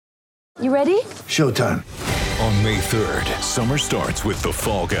You ready? Showtime. On May 3rd, summer starts with The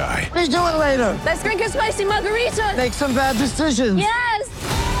Fall Guy. Let's do it later. Let's drink a spicy margarita. Make some bad decisions. Yes!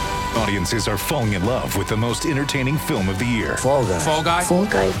 Audiences are falling in love with the most entertaining film of the year. Fall Guy. Fall Guy? Fall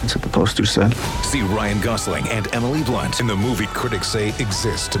Guy. That's what the poster said. See Ryan Gosling and Emily Blunt in the movie critics say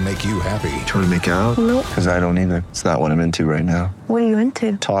exists to make you happy. Trying to make it out? Nope. Because I don't either. It's not what I'm into right now. What are you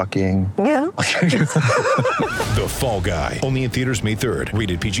into? Talking. Yeah. The Fall Guy. Only in theaters May 3rd.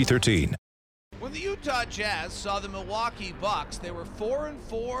 Rated PG-13. When the Utah Jazz saw the Milwaukee Bucks, they were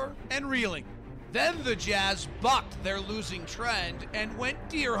 4-4 and reeling. Then the Jazz bucked their losing trend and went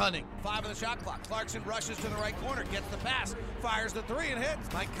deer hunting. 5 on the shot clock. Clarkson rushes to the right corner, gets the pass, fires the 3 and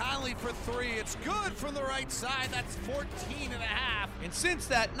hits. Mike Conley for 3. It's good from the right side. That's 14 and a half. And since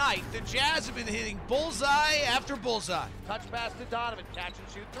that night, the Jazz have been hitting bullseye after bullseye. Touch pass to Donovan. Catch and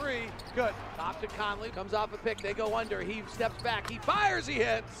shoot 3. Good. Top to Conley. Comes off a pick. They go under. He steps back. He fires. He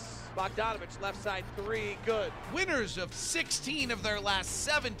hits. Bogdanovich, left side 3, good. Winners of 16 of their last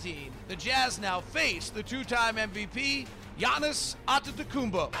 17, the Jazz now face the two-time MVP, Giannis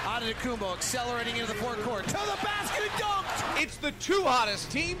Antetokounmpo. Antetokounmpo accelerating into the forecourt, to the basket, dunked! It's the two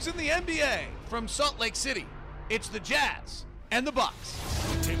hottest teams in the NBA from Salt Lake City. It's the Jazz and the Bucks.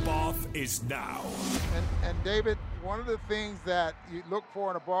 Tip-off is now. And David, one of the things that you look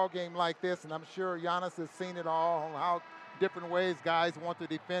for in a ball game like this, and I'm sure Giannis has seen it all, how different ways guys want to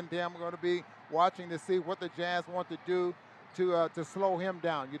defend him. We're going to be watching to see what the Jazz want to do to slow him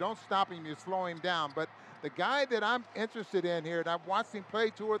down. You don't stop him, you slow him down. But the guy that I'm interested in here, and I've watched him play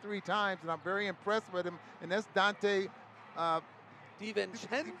 2 or 3 times, and I'm very impressed with him, and that's Dante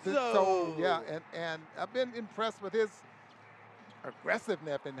DiVincenzo. So, yeah, and I've been impressed with his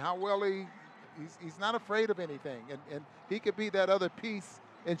aggressiveness and how well he's not afraid of anything. And he could be that other piece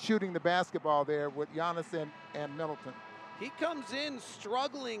in shooting the basketball there with Giannis and Middleton. He comes in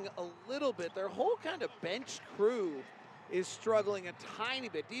struggling a little bit. Their whole kind of bench crew is struggling a tiny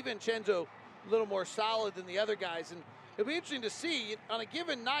bit. DiVincenzo a little more solid than the other guys. And it'll be interesting to see on a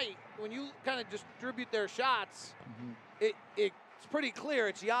given night when you kind of distribute their shots, it's pretty clear.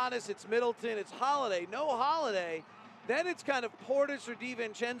 It's Giannis, it's Middleton, it's Holiday. No Holiday, then it's kind of Portis or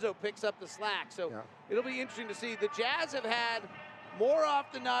DiVincenzo picks up the slack. So it'll be interesting to see. The Jazz have had, more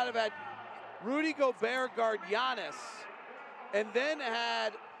often than not, have had Rudy Gobert guard Giannis, and then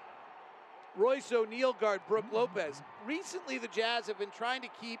had Royce O'Neal guard Brook Lopez. Recently, the Jazz have been trying to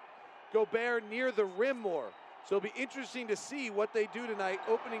keep Gobert near the rim more. So it'll be interesting to see what they do tonight.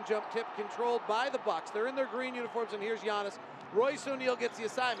 Opening jump tip controlled by the Bucks. They're in their green uniforms, and here's Giannis. Royce O'Neal gets the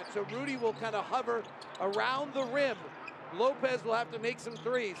assignment. So Rudy will kind of hover around the rim. Lopez will have to make some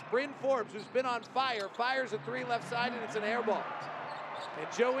threes. Bryn Forbes, who's been on fire, fires a 3 left side, and it's an air ball. And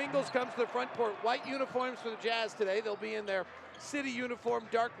Joe Ingles comes to the front court. White uniforms for the Jazz today. They'll be in their city uniform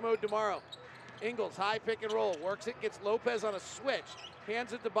dark mode tomorrow. Ingles, high pick and roll, works it, gets Lopez on a switch,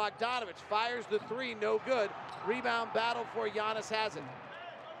 hands it to Bogdanovich, fires the 3, no good. Rebound battle for Giannis has it.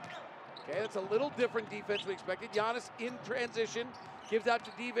 Okay, that's a little different defense we expected. Giannis in transition, gives out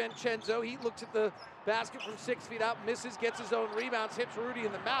to DiVincenzo. He looks at the basket from 6 feet out, misses, gets his own rebounds, hits Rudy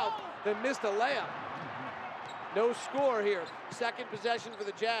in the mouth, then missed a layup. No score here. Second possession for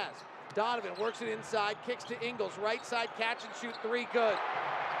the Jazz. Donovan works it inside, kicks to Ingles. Right side, catch and shoot 3, good.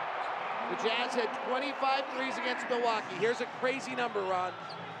 The Jazz had 25 threes against Milwaukee. Here's a crazy number, Ron.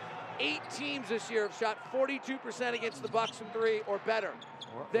 8 teams this year have shot 42% against the Bucks from 3 or better.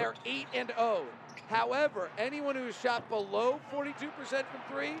 They're 8-0. However, anyone who's shot below 42% from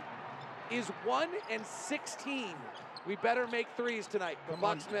 3 is 1-16. We better make threes tonight. The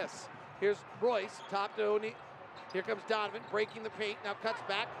Bucks miss. Here's Royce, top to O'Neal. Here comes Donovan, breaking the paint, now cuts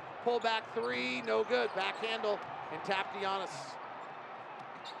back. Pull back 3, no good. Back handle and tap to Giannis.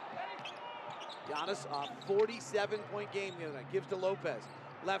 Giannis, a 47-point game the other night. Gives to Lopez.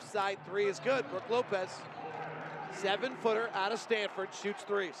 Left side 3 is good. Brook Lopez, 7-footer out of Stanford, shoots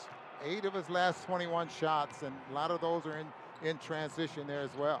 3s. 8 of his last 21 shots, and a lot of those are in transition there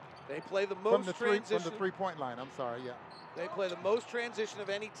as well. They play the most transition. From the three-point line, I'm sorry, yeah. They play the most transition of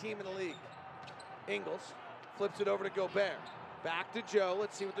any team in the league. Ingles flips it over to Gobert. Back to Joe.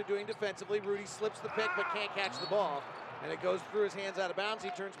 Let's see what they're doing defensively. Rudy slips the pick but can't catch the ball. And it goes through his hands out of bounds.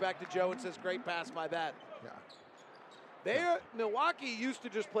 He turns back to Joe and says, great pass, my bad. Yeah. Milwaukee used to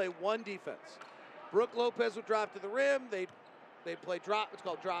just play one defense. Brook Lopez would drop to the rim. They'd play drop, it's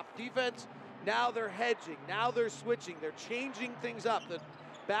called drop defense. Now they're hedging. Now they're switching. They're changing things up. The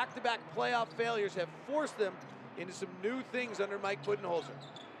back-to-back playoff failures have forced them into some new things under Mike Budenholzer.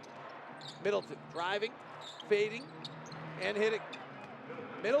 Middleton driving, fading, and hitting.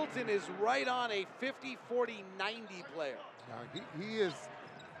 Middleton is right on a 50-40-90 player. He is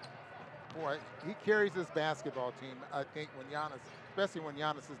boy, he carries this basketball team, I think, when Giannis, especially when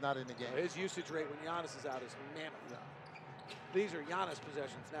Giannis is not in the game. His usage rate when Giannis is out is mammoth. Yeah. These are Giannis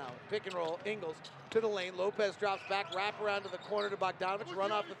possessions now. Pick and roll, Ingles to the lane. Lopez drops back, wrap around to the corner to Bogdanovich,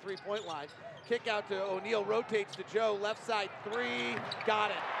 run off the three-point line. Kick out to O'Neal, rotates to Joe, left side three,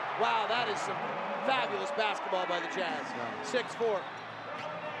 got it. Wow, that is some fabulous basketball by the Jazz. 6-4.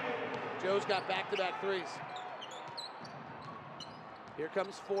 Joe's got back-to-back threes. Here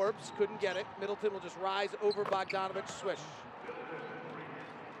comes Forbes, couldn't get it. Middleton will just rise over Bogdanovich, swish.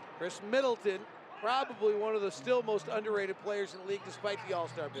 Chris Middleton, probably one of the still most underrated players in the league despite the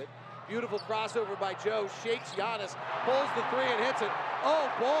All-Star bid. Beautiful crossover by Joe, shakes Giannis, pulls the three and hits it. Oh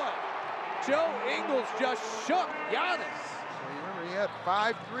boy, Joe Ingles just shook Giannis. Well, you remember he had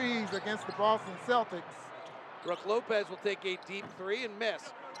 5 threes against the Boston Celtics. Brook Lopez will take a deep three and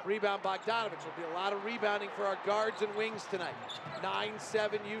miss. Rebound Bogdanovich. Will be a lot of rebounding for our guards and wings tonight.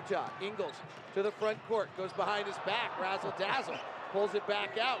 9-7 Utah. Ingles to the front court, goes behind his back, razzle dazzle. Pulls it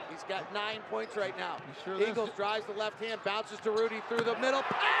back out. He's got 9 points right now. Sure Ingles drives the left hand, bounces to Rudy through the middle,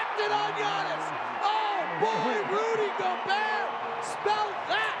 packed it on Giannis. Oh boy, Rudy Gobert spelled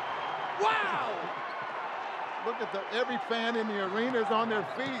that. Wow. Look at every fan in the arena is on their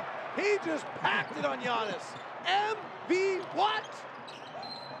feet. He just packed it on Giannis. MV what?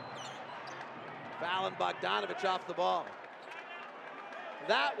 Fouling Bogdanovich off the ball.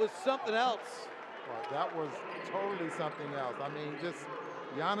 That was something else. Well, that was totally something else. I mean, just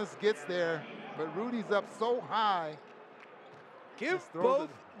Giannis gets there, but Rudy's up so high. Give both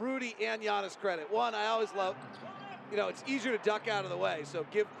Rudy and Giannis credit. One, I always love, you know, it's easier to duck out of the way, so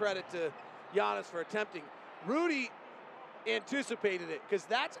give credit to Giannis for attempting. Rudy anticipated it, because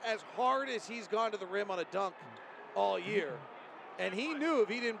that's as hard as he's gone to the rim on a dunk all year. And he knew if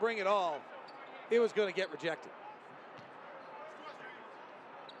he didn't bring it all, it was going to get rejected.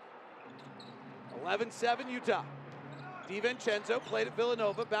 11-7 Utah. DiVincenzo played at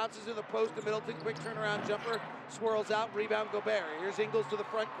Villanova, bounces in the post to Middleton, quick turnaround jumper, swirls out, rebound Gobert. Here's Ingles to the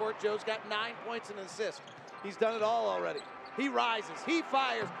front court. Joe's got 9 points and an assist. He's done it all already. He rises, he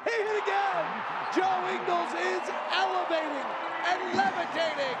fires, he hit again! Joe Ingles is elevating and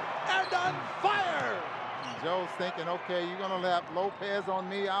levitating and on fire! Joe's thinking, okay, you're gonna have Lopez on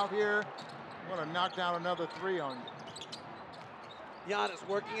me out here. I'm gonna knock down another 3 on you. Giannis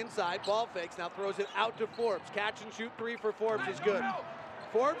working inside, ball fakes, now throws it out to Forbes. Catch and shoot 3 for Forbes is good.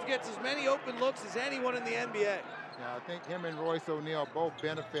 Forbes gets as many open looks as anyone in the NBA. Yeah, I think him and Royce O'Neal both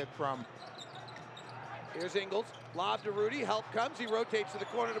benefit from. Here's Ingles, lob to Rudy, help comes, he rotates to the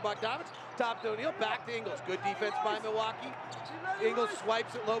corner to Bogdanovich, top to O'Neal, back to Ingles. Good defense by Milwaukee. Ingles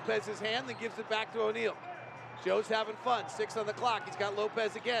swipes at Lopez's hand, then gives it back to O'Neal. Joe's having fun, 6 on the clock. He's got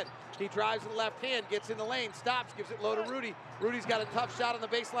Lopez again. He drives with the left hand, gets in the lane, stops, gives it low to Rudy. Rudy's got a tough shot on the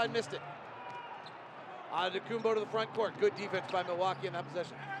baseline, missed it. Antetokounmpo to the front court. Good defense by Milwaukee in that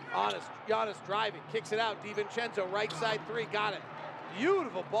possession. Giannis driving, kicks it out. DiVincenzo, right side 3, got it.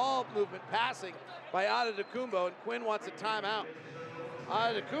 Beautiful ball movement passing by Antetokounmpo, and Quinn wants a timeout.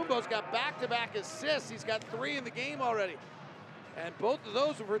 Antetokounmpo's got back-to-back assists. He's got 3 in the game already. And both of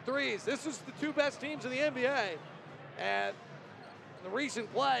those were for threes. This is the 2 best teams in the NBA. And the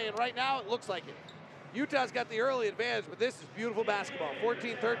recent play, and right now it looks like it. Utah's got the early advantage, but this is beautiful basketball.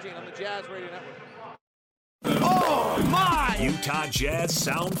 14-13 on the Jazz Radio Network. Oh, my! Utah Jazz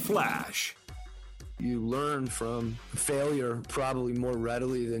Sound Flash. You learn from failure probably more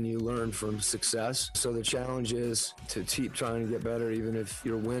readily than you learn from success. So the challenge is to keep trying to get better even if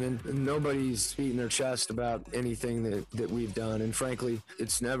you're winning. Nobody's beating their chest about anything that we've done. And frankly,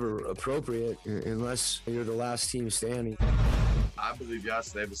 it's never appropriate unless you're the last team standing. I believe,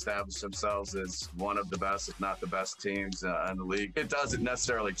 yes, they've established themselves as one of the best, if not the best teams in the league. It doesn't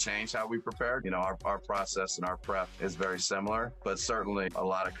necessarily change how we prepare. You know, our process and our prep is very similar, but certainly a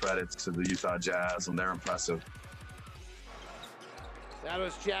lot of credit to the Utah Jazz, and they're impressive. That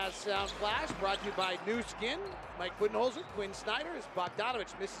was Jazz Sound Flash, brought to you by New Skin. Mike Budenholzer, Quinn Snyder, as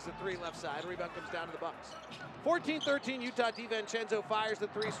Bogdanovich misses the 3 left side. Rebound comes down to the Bucks. 14-13, Utah. DiVincenzo fires the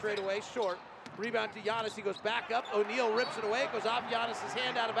 3 straight away, short. Rebound to Giannis, he goes back up. O'Neal rips it away, it goes off Giannis'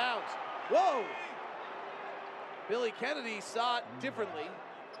 hand out of bounds. Whoa! Billy Kennedy saw it differently.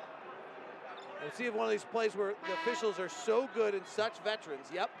 Let's see if one of these plays where the officials are so good and such veterans.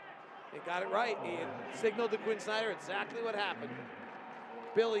 Yep, they got it right. He signaled to Quinn Snyder exactly what happened.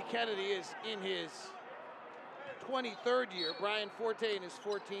 Billy Kennedy is in his 23rd year. Brian Forte in his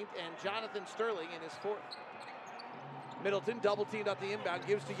 14th, and Jonathan Sterling in his 4th. Middleton double teamed up the inbound,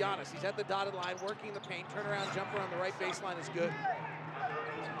 gives to Giannis. He's at the dotted line, working the paint. Turnaround jumper on the right baseline is good.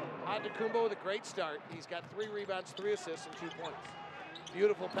 Antetokounmpo with a great start. He's got 3 rebounds, 3 assists, and 2 points.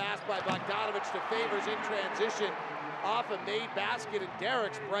 Beautiful pass by Bogdanovic to Favors in transition. Off a made basket, and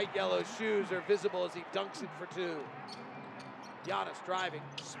Derek's bright yellow shoes are visible as he dunks it for two. Giannis driving,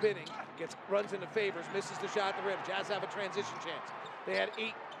 spinning, runs into Favors, misses the shot at the rim. Jazz have a transition chance. They had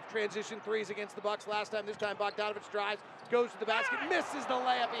 8 transition threes against the Bucks last time. This time Bogdanovic drives, goes to the basket, misses the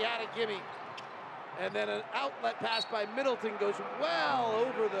layup. He had a gimme. And then an outlet pass by Middleton goes well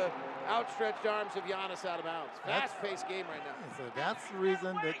over the outstretched arms of Giannis out of bounds. Fast-paced game right now. So that's the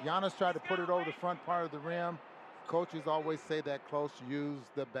reason that Giannis tried to put it over the front part of the rim. Coaches always say that close, use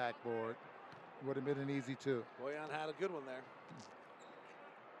the backboard. Would have been an easy two. Bojan had a good one there.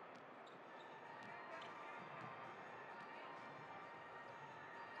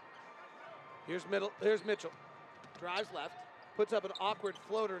 Here's Mitchell. Drives left, puts up an awkward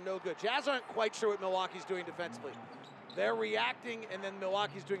floater, no good. Jazz aren't quite sure what Milwaukee's doing defensively. They're reacting, and then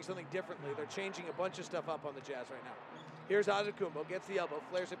Milwaukee's doing something differently. They're changing a bunch of stuff up on the Jazz right now. Here's Antetokounmpo, gets the elbow,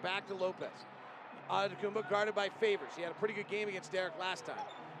 flares it back to Lopez. Antetokounmpo guarded by Favors. He had a pretty good game against Derek last time.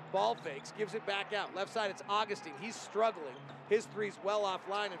 Ball fakes, gives it back out. Left side, it's Augustine. He's struggling. His three's well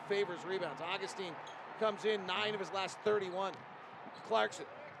offline, and Favors rebounds. Augustine comes in 9 of his last 31. Clarkson.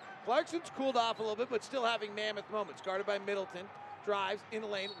 Clarkson's cooled off a little bit, but still having mammoth moments. Guarded by Middleton. Drives in the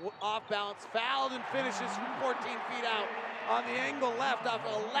lane, off balance, fouled, and finishes from 14 feet out on the angle left off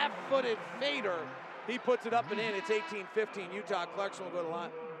a left-footed fader. He puts it up and in. It's 18-15 Utah. Clarkson will go to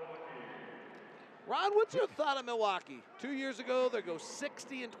line. Ron, what's your thought on Milwaukee? 2 years ago, they go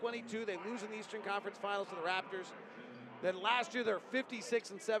 60-22. They lose in the Eastern Conference Finals to the Raptors. Then last year, they're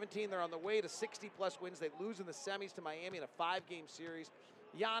 56-17. They're on the way to 60-plus wins. They lose in the semis to Miami in a 5-game series.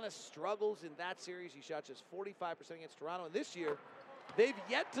 Giannis struggles in that series. He shot just 45% against Toronto. And this year, they've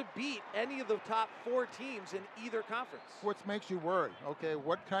yet to beat any of the top 4 teams in either conference. Which makes you worry. Okay,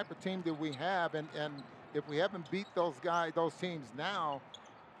 what type of team do we have? And if we haven't beat those teams now,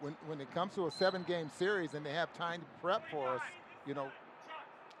 when it comes to a 7-game series and they have time to prep for us, you know,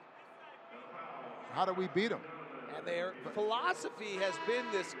 how do we beat them? And their philosophy has been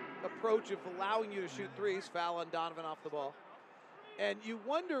this approach of allowing you to shoot threes, foul on Donovan off the ball. And you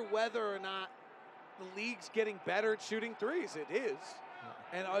wonder whether or not the league's getting better at shooting threes. It is.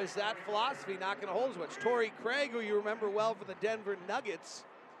 And is that philosophy not going to hold as much? Torrey Craig, who you remember well from the Denver Nuggets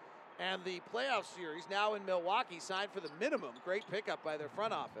and the playoff series, now in Milwaukee, signed for the minimum. Great pickup by their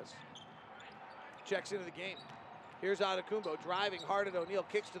front office. Checks into the game. Here's Antetokounmpo driving hard at O'Neal,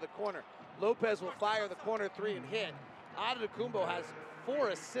 kicks to the corner. Lopez will fire the corner 3 and hit. Antetokounmpo has 4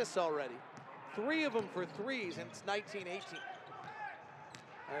 assists already. 3 of them for threes, and it's 19-18.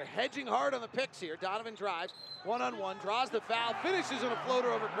 They're hedging hard on the picks here. Donovan drives, one-on-one, draws the foul, finishes on a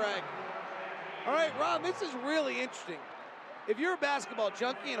floater over Craig. All right, Ron, this is really interesting. If you're a basketball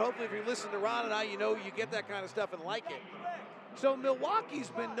junkie, and hopefully if you listen to Ron and I, you know you get that kind of stuff and like it. So Milwaukee's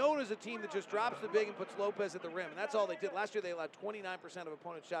been known as a team that just drops the big and puts Lopez at the rim, and that's all they did. Last year they allowed 29% of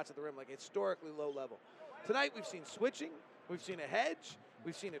opponent shots at the rim, like historically low level. Tonight we've seen switching, we've seen a hedge,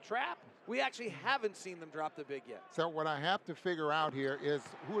 we've seen a trap. We actually haven't seen them drop the big yet. So what I have to figure out here is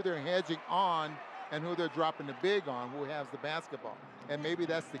who they're hedging on and who they're dropping the big on, who has the basketball. And maybe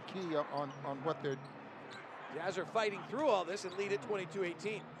that's the key on what they're... Jazz are fighting through all this and lead at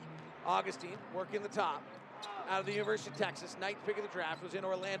 22-18. Augustine working the top. Out of the University of Texas, 9th pick of the draft, was in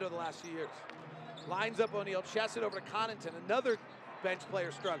Orlando the last few years. Lines up O'Neal, chests it over to Connaughton, another bench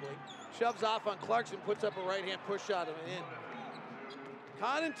player struggling. Shoves off on Clarkson, puts up a right-hand push shot and in.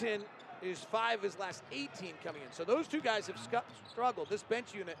 Connaughton is 5 of his last 18 coming in. So those two guys have struggled. This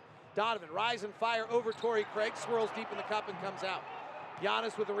bench unit, Donovan, rise and fire over Torrey Craig, swirls deep in the cup and comes out.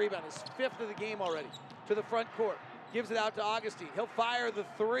 Giannis with the rebound, his 5th of the game already. To the front court, gives it out to Augustine. He'll fire the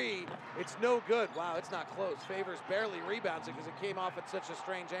 3. It's no good. Wow, it's not close. Favors barely rebounds it because it came off at such a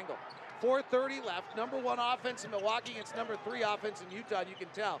strange angle. 4:30 left. Number 1 offense in Milwaukee against number 3 offense in Utah, you can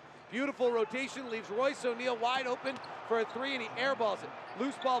tell. Beautiful rotation, leaves Royce O'Neal wide open for a 3, and he airballs it.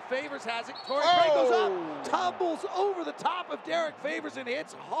 Loose ball, Favors has it. Torrey Craig goes up, tumbles over the top of Derek Favors and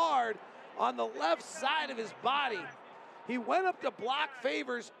hits hard on the left side of his body. He went up to block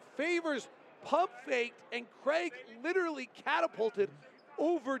Favors. Favors pump faked, and Craig literally catapulted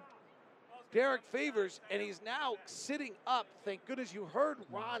over Derek Favors, and he's now sitting up. Thank goodness you heard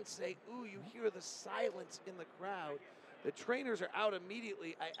Ron say, ooh, you hear the silence in the crowd. The trainers are out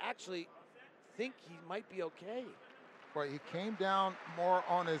immediately. I actually think he might be okay. Well, he came down more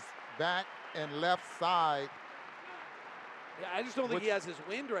on his back and left side. Yeah, I just don't think he has his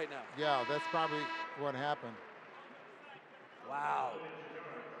wind right now. Yeah, that's probably what happened. Wow.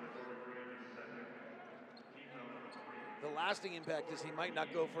 The lasting impact is he might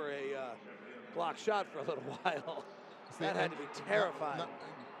not go for a block shot for a little while. That had to be terrifying.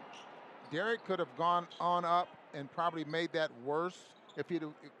 Derek could have gone on up and probably made that worse if he'd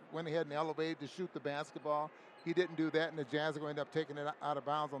went ahead and elevated to shoot the basketball. He didn't do that, and the Jazz are going to end up taking it out of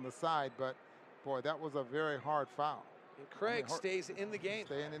bounds on the side. But, boy, that was a very hard foul. And Craig stays in the game.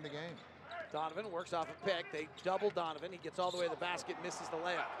 Staying in the game. Donovan works off a pick. They double Donovan. He gets all the way to the basket, misses the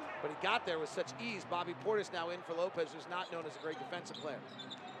layup. But he got there with such ease. Bobby Portis now in for Lopez, who's not known as a great defensive player.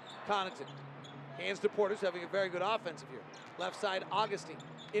 Connaughton hands to Portis, having a very good offensive year. Left side, Augustine.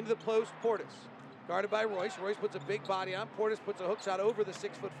 Into the post, Portis. Guarded by Royce. Royce puts a big body on. Portis puts a hook shot over the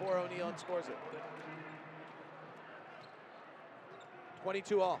 6'4" O'Neal and scores it.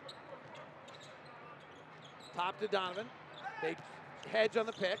 22 all. Top to Donovan. They hedge on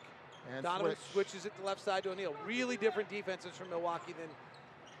the pick. And Donovan switches it to left side to O'Neal. Really different defenses from Milwaukee than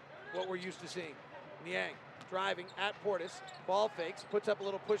what we're used to seeing. Niang driving at Portis. Ball fakes, puts up a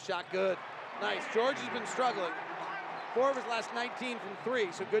little push shot. Good. Nice. George has been struggling. 4 of his last 19 from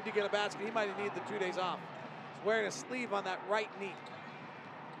 3, so good to get a basket. He might have needed the 2 days off. He's wearing a sleeve on that right knee.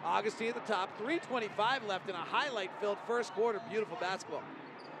 Augustine at the top. 3:25 left in a highlight-filled first quarter. Beautiful basketball.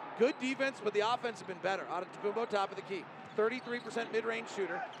 Good defense, but the offense has been better. Antetokounmpo, top of the key. 33% mid-range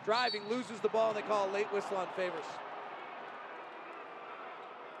shooter. Driving, loses the ball, and they call a late whistle on Favors.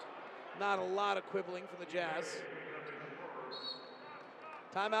 Not a lot of quibbling from the Jazz.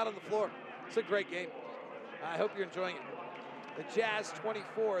 Timeout on the floor. It's a great game. I hope you're enjoying it. The Jazz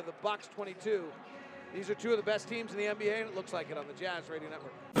 24, the Bucks 22. These are two of the best teams in the NBA, and it looks like it on the Jazz Radio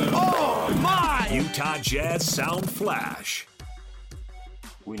Network. Oh, my! Utah Jazz Sound Flash.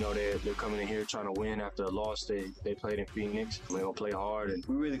 We know they're coming in here trying to win after a loss. They played in Phoenix. They're going to play hard, and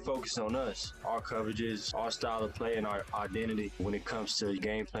we really focus on us, our coverages, our style of play, and our identity. When it comes to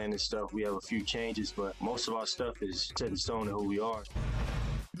game plan and stuff, we have a few changes, but most of our stuff is set in stone to who we are.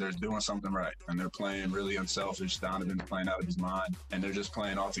 They're doing something right, and they're playing really unselfish. Donovan's playing out of his mind, and they're just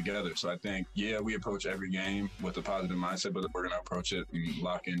playing all together. So I think, yeah, we approach every game with a positive mindset, but we're going to approach it and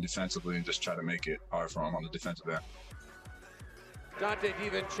lock in defensively and just try to make it hard for them on the defensive end. Dante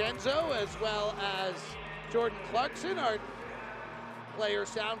DiVincenzo, as well as Jordan Clarkson, our player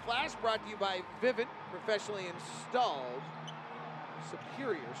sound flash, brought to you by Vivint, professionally installed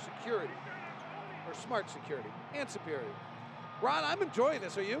superior security, or smart security, and superior. Ron, I'm enjoying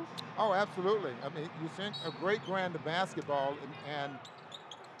this. Are you? Oh, absolutely. I mean, you sent a great brand of basketball, and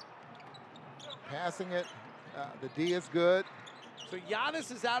passing it, the D is good. So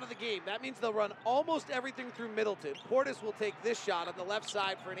Giannis is out of the game. That means they'll run almost everything through Middleton. Portis will take this shot on the left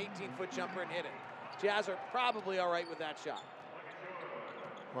side for an 18-foot jumper and hit it. Jazz are probably all right with that shot.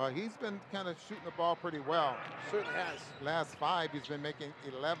 Well, he's been kind of shooting the ball pretty well. Certainly has. Last 5, he's been making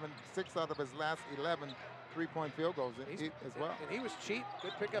 6 out of his last 11 three-point field goals as well. And he was cheap.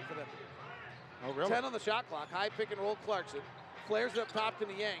 Good pickup for them. Oh, really? 10 on the shot clock. High pick and roll Clarkson. Flares it up top to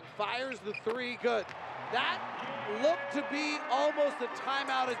Niang. Fires the 3. Good. That looked to be almost a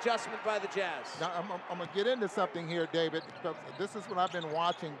timeout adjustment by the Jazz. Now, I'm going to get into something here, David, because this is what I've been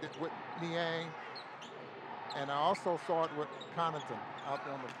watching with Niang, and I also saw it with Connaughton out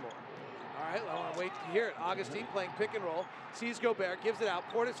there on the floor. All right, I want to wait to hear it. Augustine playing pick and roll. Sees Gobert, gives it out.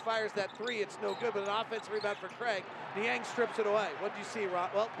 Portis fires that 3. It's no good, but an offensive rebound for Craig. Niang strips it away. What did you see, Ron?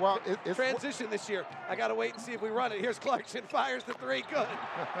 Well it's transition this year. I got to wait and see if we run it. Here's Clarkson, fires the 3. Good.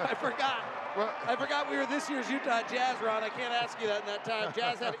 I forgot. I forgot we were this year's Utah Jazz, Ron. I can't ask you that in that time.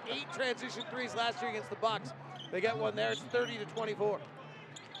 Jazz had 8 transition 3s last year against the Bucks. They got one there. It's 30-24.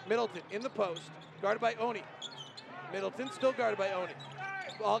 Middleton in the post, guarded by Oni. Middleton still guarded by Oni.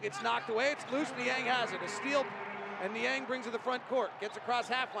 Ball gets knocked away. It's loose. Niang has it. A steal, and Niang brings it to the front court. Gets across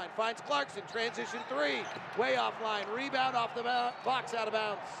half line. Finds Clarkson. Transition 3. Way offline. Rebound off the box, out of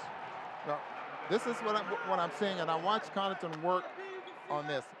bounds. Now, this is what I'm seeing, and I watched Connaughton work on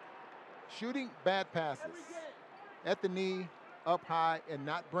this. Shooting bad passes at the knee, up high, and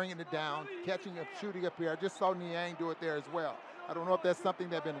not bringing it down. Catching up, shooting up here. I just saw Niang do it there as well. I don't know if that's something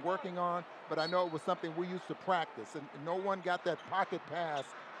they've been working on, but I know it was something we used to practice. And no one got that pocket pass.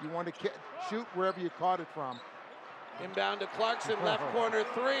 You want to shoot wherever you caught it from. Inbound to Clarkson, left corner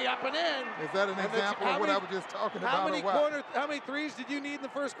 3, up and in. Is that an example of what I was just talking about? How many 3s did you need in the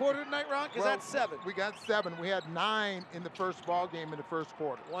first quarter tonight, Ron? Because that's 7. We got 7. We had 9 in the first ball game in the first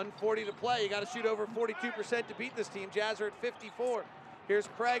quarter. 1:40 to play. You got to shoot over 42% to beat this team. Jazz are at 54. Here's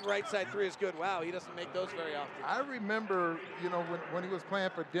Craig, right side 3 is good. Wow, he doesn't make those very often. I remember, when he was playing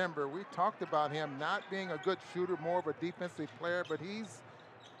for Denver, we talked about him not being a good shooter, more of a defensive player, but he's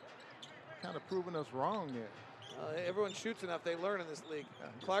kind of proven us wrong there. Everyone shoots enough, they learn in this league.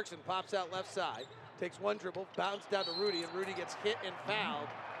 Clarkson pops out left side, takes one dribble, bounces down to Rudy, and Rudy gets hit and fouled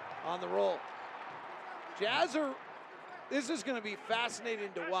on the roll. Jazz are This is going to be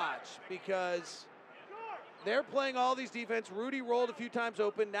fascinating to watch because they're playing all these defense. Rudy rolled a few times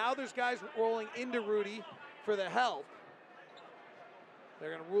open. Now there's guys rolling into Rudy for the help.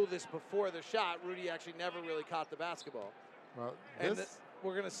 They're going to rule this before the shot. Rudy actually never really caught the basketball. Well, And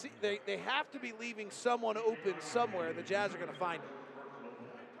we're going to see, they have to be leaving someone open somewhere. The Jazz are going to find it.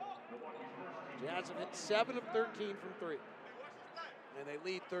 Jazz have hit 7 of 13 from 3. And they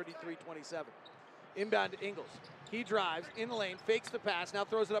lead 33-27. Inbound to Ingles. He drives in the lane, fakes the pass, now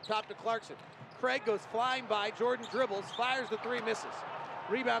throws it up top to Clarkson. Craig goes flying by, Jordan dribbles, fires the 3, misses.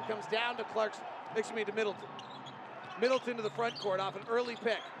 Rebound comes down to Clarkson, to Middleton. Middleton to the front court off an early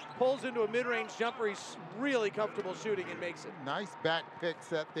pick. Pulls into a mid-range jumper. He's really comfortable shooting and makes it. Nice back pick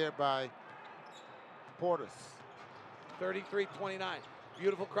set there by Portis. 33-29.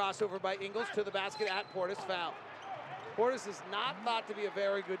 Beautiful crossover by Ingles to the basket at Portis. Foul. Portis is not thought to be a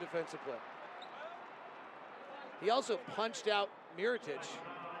very good defensive player. He also punched out Mirotic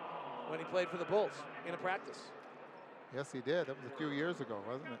when he played for the Bulls in a practice. Yes, he did. That was a few years ago,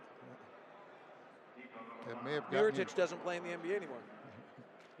 wasn't it? That may have gotten Mirotic doesn't play in the NBA anymore.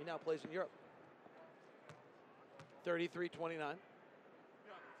 He now plays in Europe. 33-29.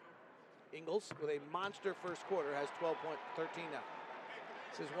 Ingles, with a monster first quarter, has 12 points, 13 now.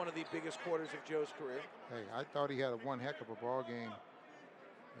 This is one of the biggest quarters of Joe's career. Hey, I thought he had one heck of a ball game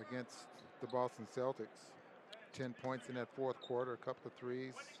against the Boston Celtics. 10 points in that fourth quarter, a couple of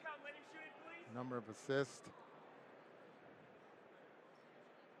threes, number of assists.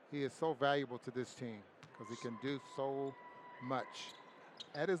 He is so valuable to this team because he can do so much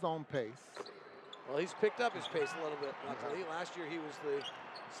at his own pace. Well, he's picked up his pace a little bit, luckily. Last year he was the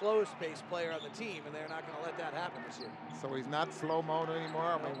slowest paced player on the team, and they're not going to let that happen this year. So he's not slow-mo anymore?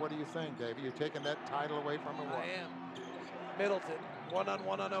 I mean, what are you saying, David? You're taking that title away from him? I am. Middleton,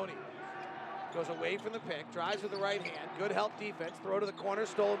 one-on-one on Oni. Goes away from the pick, drives with the right hand. Good help defense. Throw to the corner,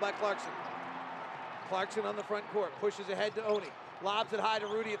 stolen by Clarkson. Clarkson on the front court, pushes ahead to Oni. Lobs it high to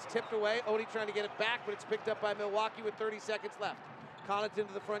Rudy, it's tipped away. Oni trying to get it back, but it's picked up by Milwaukee with 30 seconds left. Connaughton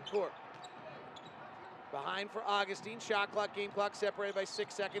to the front court. Behind for Augustine, shot clock, game clock separated by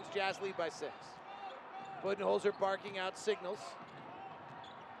 6 seconds. Jazz lead by 6. Budenholzer barking out signals.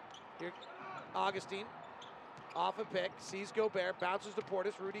 Here, Augustine. Off a pick, sees Gobert, bounces to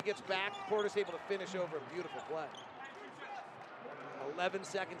Portis. Rudy gets back. Portis able to finish over a beautiful play. 11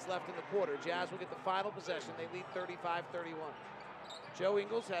 seconds left in the quarter. Jazz will get the final possession. They lead 35-31. Joe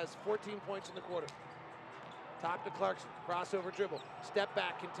Ingles has 14 points in the quarter. Top to Clarkson, crossover dribble. Step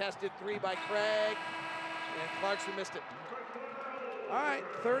back, contested 3 by Craig. And Clarkson missed it. All right,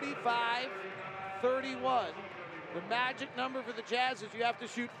 35-31. The magic number for the Jazz is you have to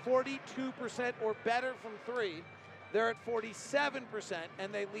shoot 42% or better from 3. They're at 47%,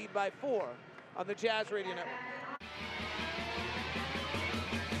 and they lead by 4 on the Jazz Radio Network.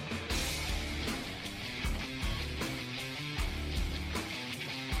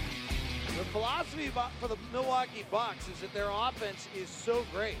 The philosophy for the Milwaukee Bucks is that their offense is so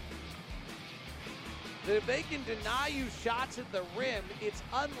great that if they can deny you shots at the rim, it's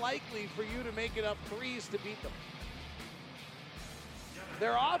unlikely for you to make enough threes to beat them.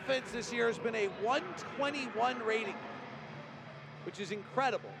 Their offense this year has been a 121 rating, which is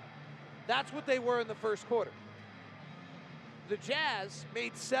incredible. That's what they were in the first quarter. The Jazz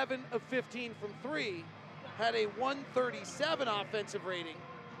made 7 of 15 from 3, had a 137 offensive rating,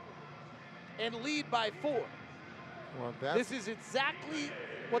 and lead by 4. Well, this is exactly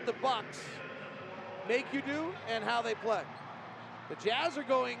what the Bucks make you do and how they play. The Jazz are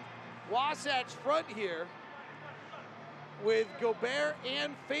going Wasatch front here with Gobert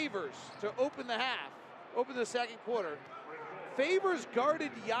and Favors to open the half, open the second quarter. Favors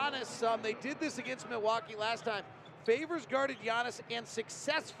guarded Giannis some. They did this against Milwaukee last time. Favors guarded Giannis and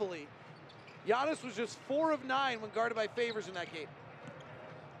successfully. Giannis was just 4 of 9 when guarded by Favors in that game.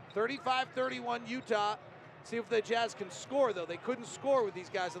 35-31 Utah. See if the Jazz can score, though. They couldn't score with these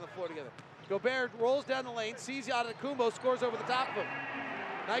guys on the floor together. Gobert rolls down the lane, sees Antetokounmpo, scores over the top of him.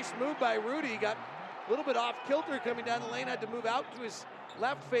 Nice move by Rudy. Got a little bit off kilter coming down the lane, had to move out to his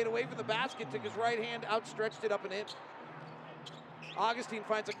left, fade away from the basket, took his right hand out, stretched it up and in. Augustine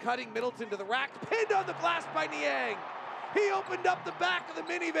finds a cutting Middleton to the rack, pinned on the glass by Niang. He opened up the back of the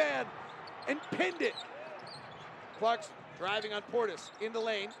minivan and pinned it. Clarkson driving on Portis in the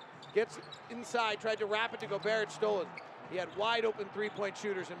lane, gets inside, tried to wrap it to Gobert, stolen. He had wide open three-point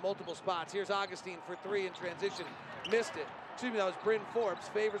shooters in multiple spots. Here's Augustine for 3 in transition, missed it. Excuse me, that was Bryn Forbes,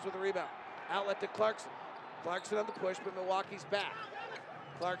 Favors with a rebound. Outlet to Clarkson. Clarkson on the push, but Milwaukee's back.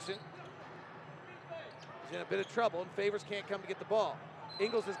 Clarkson is in a bit of trouble, and Favors can't come to get the ball.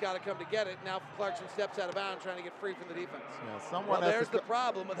 Ingles has got to come to get it. Now Clarkson steps out of bounds trying to get free from the defense. Yeah, someone Well, has there's to the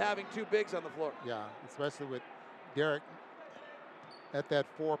problem with having two bigs on the floor. Yeah, especially with Derek at that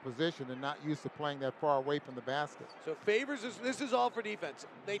 4 position and not used to playing that far away from the basket. So Favors, this is all for defense.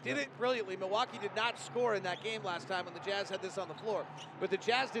 They did it brilliantly. Milwaukee did not score in that game last time when the Jazz had this on the floor. But the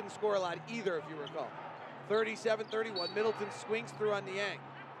Jazz didn't score a lot either, if you recall. 37-31. Middleton swings through on Niang.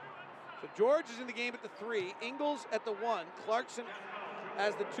 So George is in the game at the 3. Ingles at the 1. Clarkson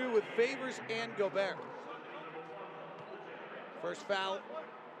as the 2 with Favors and Gobert. First foul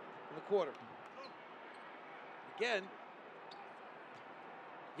in the quarter. Again,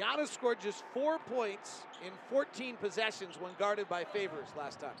 Giannis scored just 4 points in 14 possessions when guarded by Favors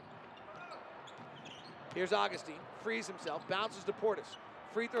last time. Here's Augustine, frees himself, bounces to Portis.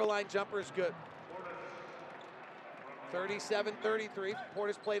 Free throw line jumper is good. 37-33.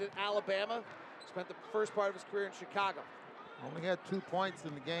 Portis played at Alabama, spent the first part of his career in Chicago. Only had 2 points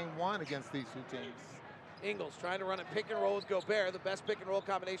in the game 1 against these 2 teams. Ingles trying to run a pick and roll with Gobert, the best pick and roll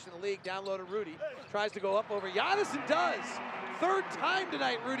combination in the league. Down low to Rudy. Tries to go up over Giannis and does. Third time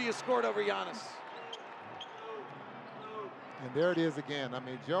tonight Rudy has scored over Giannis. And there it is again. I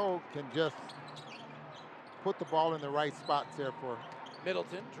mean, Joe can just put the ball in the right spots there for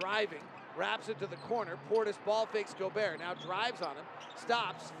Middleton driving, wraps it to the corner. Portis ball fakes Gobert, now drives on him,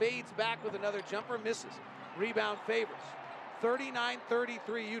 stops, fades back with another jumper, misses. Rebound Favors.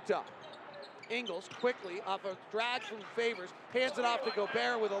 39-33 Utah. Ingles quickly off a drag from Favors, hands it off to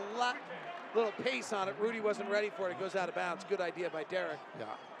Gobert with a little pace on it. Rudy wasn't ready for it. It goes out of bounds. Good idea by Derek. Yeah.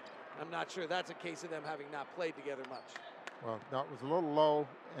 I'm not sure that's a case of them having not played together much. Well, that was a little low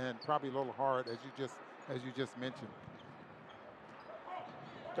and probably a little hard, as you just mentioned.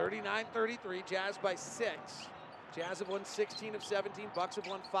 39-33, Jazz by 6. Jazz have won 16 of 17. Bucks have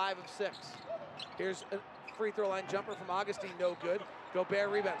won 5 of 6. Here's a free throw line jumper from Augustine, no good. Gobert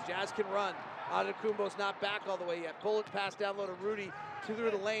rebounds. Jazz can run. Antetokounmpo's not back all the way yet. Bullet pass down low to Rudy.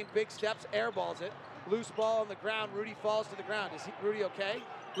 Through the lane, big steps, airballs it. Loose ball on the ground. Rudy falls to the ground. Is Rudy okay?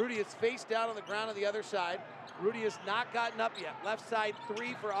 Rudy is face down on the ground on the other side. Rudy has not gotten up yet. Left side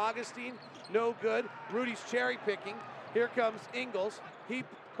 3 for Augustine. No good. Rudy's cherry picking. Here comes Ingles. He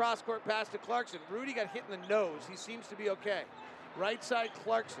cross-court pass to Clarkson. Rudy got hit in the nose. He seems to be okay. Right side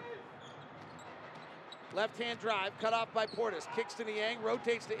Clarkson. Left-hand drive, cut off by Portis. Kicks to Niang,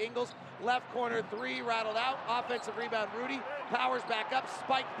 rotates to Ingles. Left corner 3, rattled out. Offensive rebound, Rudy. Powers back up,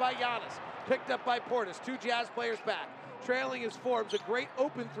 spiked by Giannis. Picked up by Portis. 2 Jazz players back. Trailing his Forbes, a great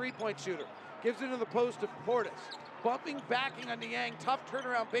open three-point shooter. Gives it to the post to Portis. Bumping, backing on Niang. Tough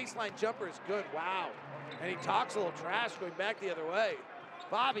turnaround baseline jumper is good. Wow. And he talks a little trash going back the other way.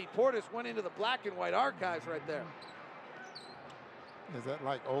 Bobby Portis went into the black and white archives right there. Is that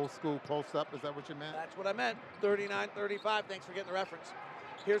like old school post up? Is that what you meant? That's what I meant. 39-35. Thanks for getting the reference.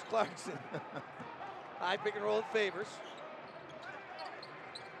 Here's Clarkson. High pick and roll with Favors.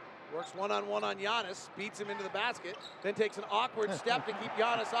 Works one-on-one on Giannis. Beats him into the basket. Then takes an awkward step to keep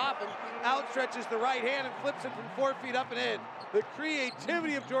Giannis off him. Outstretches the right hand and flips it from 4 feet up and in. The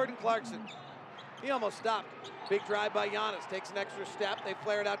creativity of Jordan Clarkson. He almost stopped. Big drive by Giannis. Takes an extra step. They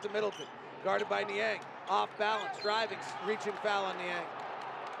flare it out to Middleton. Guarded by Niang. Off balance, driving, reaching foul on Niang.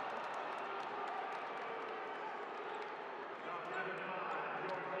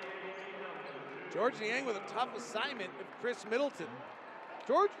 George Niang with a tough assignment of Chris Middleton.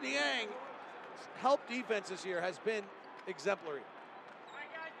 George Niang's help defense this year has been exemplary.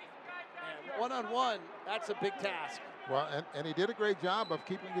 And one-on-one, that's a big task. Well, and he did a great job of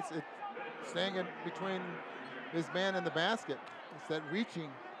keeping it staying in between his man and the basket. It's that reaching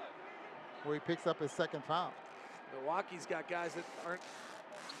where he picks up his second foul. Milwaukee's got guys that aren't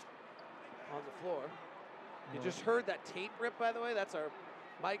on the floor. You just heard that tape rip, by the way. That's our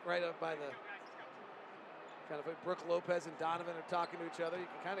mic right up by the kind of like Brooke Lopez and Donovan are talking to each other. You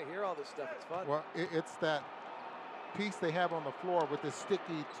can kind of hear all this stuff. It's fun. Well, it's that piece they have on the floor with the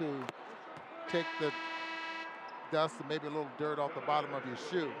sticky to take the dust and maybe a little dirt off the bottom of your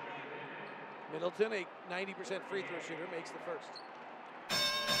shoe. Middleton, a 90% free throw shooter, makes the first.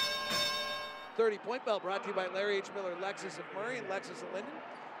 30-point bell brought to you by Larry H. Miller, Lexus of Murray, and Lexus of Linden.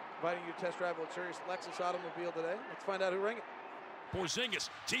 Inviting you to test drive a luxurious Lexus automobile today. Let's find out who rang it. Porzingis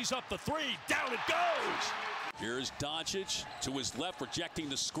tees up the 3. Down it goes. Here's Doncic to his left, rejecting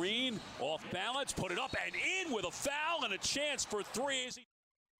the screen. Off balance, put it up and in with a foul and a chance for 3.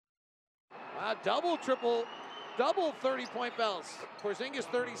 Double 30-point bells. Porzingis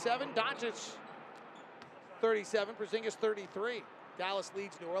 37, Doncic 37, Porzingis 33. Dallas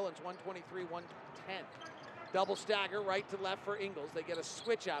leads New Orleans 123-110. Double stagger right to left for Ingles. They get a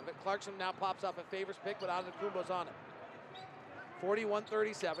switch out of it. Clarkson now pops off a Favors pick, but Antetokounmpo's on it.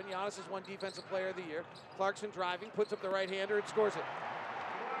 41-37. Giannis has won Defensive Player of the Year. Clarkson driving, puts up the right-hander and scores it.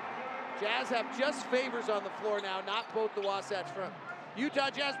 Jazz have just Favors on the floor now, not both the Wasatch Front. Utah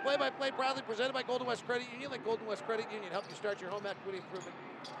Jazz play-by-play proudly presented by Golden West Credit Union. Let Golden West Credit Union help you start your home equity improvement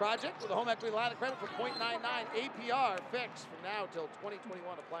project with a home equity line of credit for 0.99 APR fixed from now till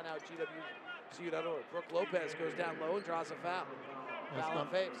 2021. Apply now at gwcu.org. Brook Lopez goes down low and draws a foul. Foul on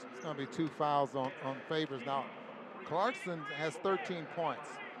Faves. It's going to be 2 fouls on Favors. Now, Clarkson has 13 points.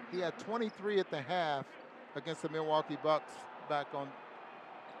 He had 23 at the half against the Milwaukee Bucks back on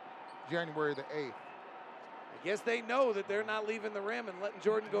January the 8th. I guess they know that they're not leaving the rim and letting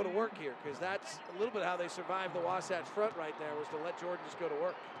Jordan go to work here, because that's a little bit how they survived the Wasatch Front right there, was to let Jordan just go to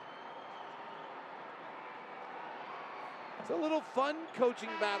work. It's a little fun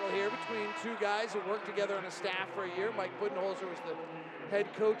coaching battle here between two guys who worked together on a staff for a year. Mike Budenholzer was the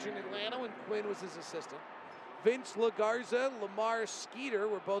head coach in Atlanta when Quinn was his assistant. Vince LaGarza, Lamar Skeeter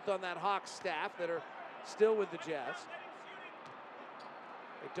were both on that Hawks staff that are still with the Jazz.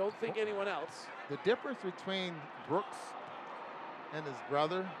 I don't think anyone else. The difference between Brooks and his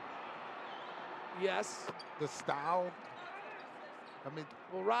brother. Yes. The style. I mean,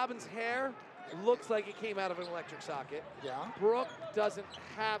 well, Robin's hair looks like it came out of an electric socket. Yeah. Brook doesn't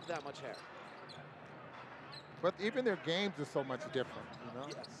have that much hair. But even their games are so much different, you know?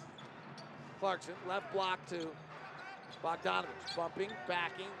 Yes. Clarkson, left block to Bogdanovich. Bumping,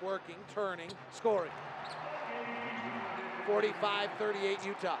 backing, working, turning, scoring. 45-38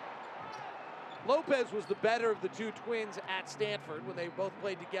 Utah. Lopez was the better of the two twins at Stanford when they both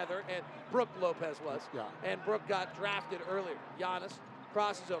played together, and Brook Lopez was. Yeah. And Brook got drafted earlier. Giannis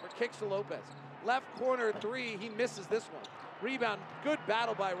crosses over, kicks to Lopez. Left corner three, he misses this one. Rebound, good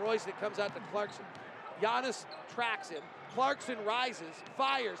battle by Royce that comes out to Clarkson. Giannis tracks him. Clarkson rises,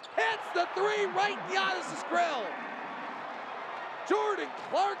 fires, hits the three right in Giannis' grill. Jordan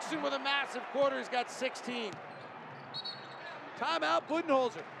Clarkson with a massive quarter. He's got 16. Timeout,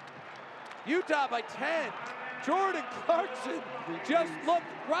 Budenholzer. Utah by 10. Jordan Clarkson just looked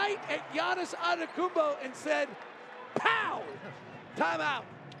right at Giannis Antetokounmpo and said, pow! Timeout.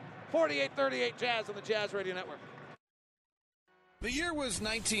 48-38 Jazz on the Jazz Radio Network. The year was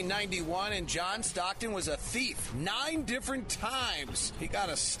 1991, and John Stockton was a thief 9 different times. He got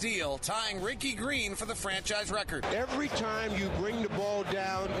a steal, tying Ricky Green for the franchise record. Every time you bring the ball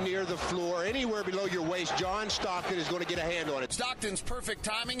down near the floor, anywhere below your waist, John Stockton is going to get a hand on it. Stockton's perfect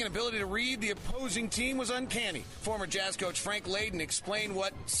timing and ability to read the opposing team was uncanny. Former Jazz coach Frank Layden explained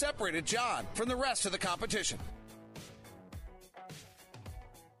what separated John from the rest of the competition.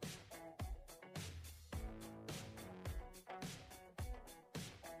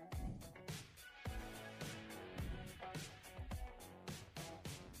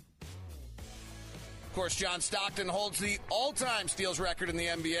 Of course, John Stockton holds the all-time steals record in the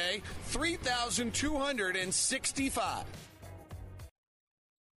NBA, 3,265.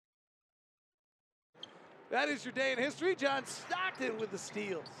 That is your day in history. John Stockton with the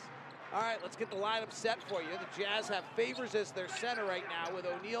steals. All right, let's get the lineup set for you. The Jazz have Favors as their center right now with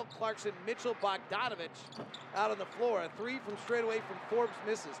O'Neal, Clarkson, Mitchell, Bogdanovich out on the floor. A three from straight away from Forbes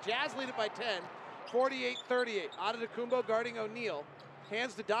misses. Jazz lead it by 10, 48-38. Antetokounmpo guarding O'Neal.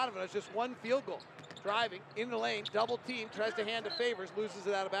 Hands to Donovan. It's just one field goal. Driving in the lane, double team, tries to hand to Favors, loses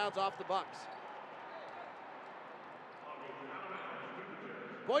it out of bounds off the Bucks.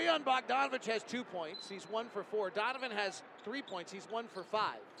 Bojan Bogdanovich has 2 points. He's 1 for 4. Donovan has 3 points. He's 1 for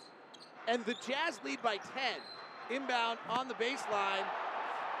 5. And the Jazz lead by 10. Inbound on the baseline,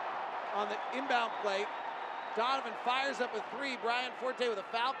 on the inbound play. Donovan fires up a three. Brian Forte with a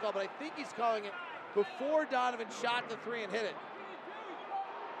foul call, but I think he's calling it before Donovan shot the three and hit it.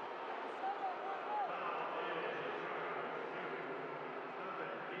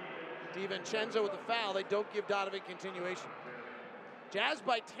 DiVincenzo with the foul. They don't give Donovan continuation. Jazz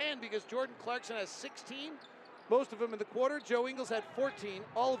by 10 because Jordan Clarkson has 16, most of them in the quarter. Joe Ingles had 14,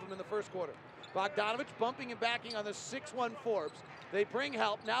 all of them in the first quarter. Bogdanovich bumping and backing on the 6'1 Forbes. They bring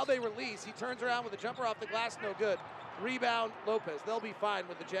help. Now they release. He turns around with a jumper off the glass, no good. Rebound, Lopez. They'll be fine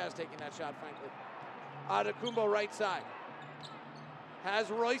with the Jazz taking that shot, frankly. Antetokounmpo right side. Has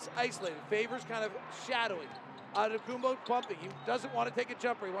Royce isolated. Favors kind of shadowing. Antetokounmpo pumping. He doesn't want to take a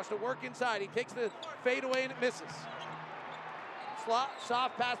jumper. He wants to work inside. He takes the fade away and it misses.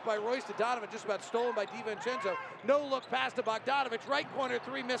 Soft pass by Royce to Donovan, just about stolen by DiVincenzo. No look pass to Bogdanovich. Right corner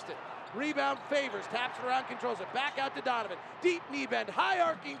three, missed it. Rebound Favors, taps it around, controls it. Back out to Donovan. Deep knee bend, high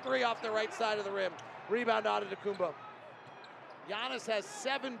arcing three off the right side of the rim. Rebound Antetokounmpo. Giannis has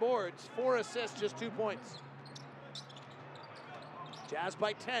 7 boards, 4 assists, just 2 points. Jazz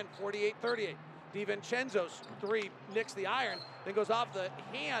by 10, 48-38. DiVincenzo's three nicks the iron, then goes off the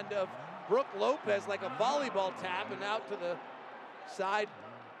hand of Brook Lopez like a volleyball tap and out to the side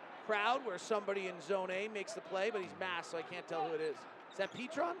crowd where somebody in zone A makes the play, but he's masked, so I can't tell who it is. Is that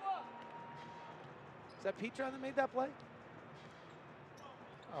Petron? Is that Petron that made that play?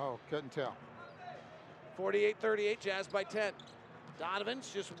 Oh, couldn't tell. 48-38, Jazz by 10.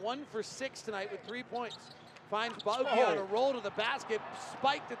 Donovan's just 1 for 6 tonight with 3 points. Finds Bogey on a roll to the basket,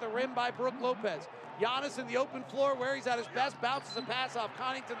 spiked at the rim by Brook Lopez. Giannis in the open floor where he's at his best, bounces a pass off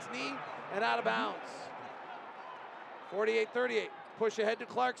Connaughton's knee and out of bounds. 48-38, push ahead to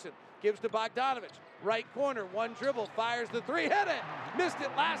Clarkson, gives to Bogdanovich. Right corner, one dribble, fires the three, hit it! Missed it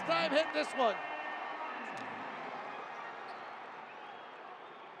last time, hit this one.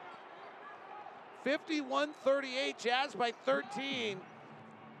 (51-38), Jazz by 13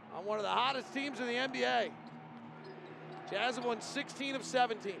 on one of the hottest teams in the NBA. Jazz have won 16 of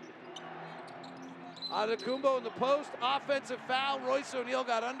 17. Antetokounmpo in the post, offensive foul. Royce O'Neal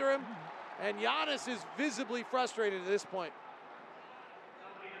got under him, and Giannis is visibly frustrated at this point.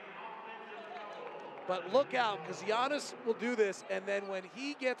 But look out, because Giannis will do this, and then when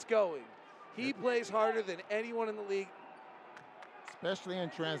he gets going, he plays harder than anyone in the league. Especially in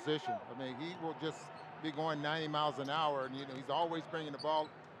transition. I mean, he will just be going 90 miles an hour, and he's always bringing the ball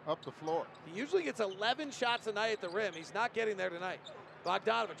up the floor. He usually gets 11 shots a night at the rim. He's not getting there tonight.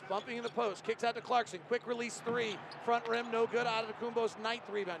 Bogdanovich bumping in the post, kicks out to Clarkson. Quick release three, front rim, no good. Antetokounmpo's 9th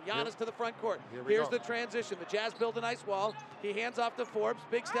rebound. Giannis to the front court. Here's the transition. The Jazz build a nice wall. He hands off to Forbes.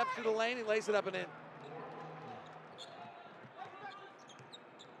 Big steps through the lane. He lays it up and in.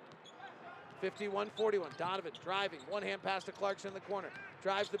 51-41. Donovan driving. One-hand pass to Clarkson in the corner.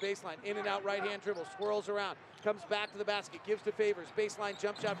 Drives the baseline. In and out right-hand dribble. Swirls around. Comes back to the basket. Gives to Favors. Baseline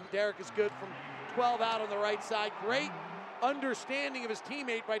jump shot from Derek is good from 12 out on the right side. Great understanding of his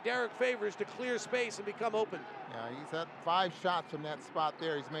teammate by Derek Favors to clear space and become open. Yeah, he's had 5 shots from that spot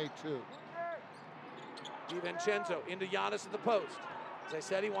there. He's made 2. DiVincenzo into Giannis at the post. As I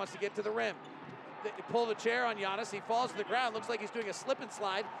said, he wants to get to the rim. They pull the chair on Giannis. He falls to the ground. Looks like he's doing a slip and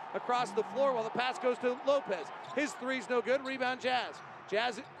slide across the floor while the pass goes to Lopez. His three's no good. Rebound Jazz.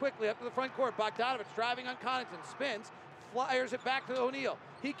 Jazz it quickly up to the front court. Bogdanovich driving on Connaughton. Spins. Flyers it back to O'Neal.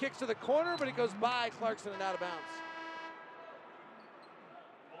 He kicks to the corner, but it goes by Clarkson and out of bounds.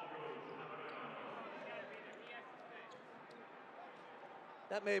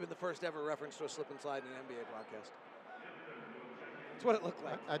 That may have been the first ever reference to a slip and slide in an NBA broadcast. That's what it looked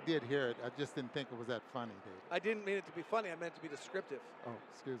like. I did hear it. I just didn't think it was that funny, Dave. I didn't mean it to be funny. I meant it to be descriptive. Oh,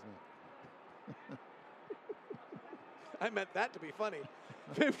 excuse me. I meant that to be funny.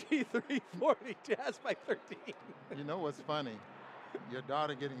 53-40, Jazz by 13. You know what's funny? Your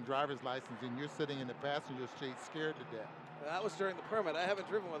daughter getting driver's license and you're sitting in the passenger seat scared to death. That was during the permit. I haven't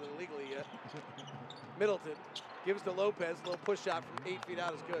driven one illegally yet. Middleton gives to Lopez. A little push shot from 8 feet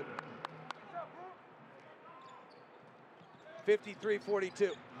out is good.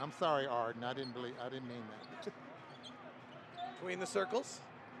 53-42. I'm sorry, Arden. I didn't mean that. Between the circles.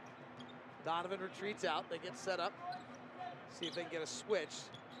 Donovan retreats out. They get set up. See if they can get a switch.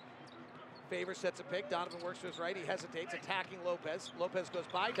 Favor sets a pick. Donovan works to his right. He hesitates, attacking Lopez. Lopez goes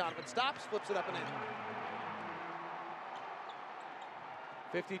by. Donovan stops, flips it up and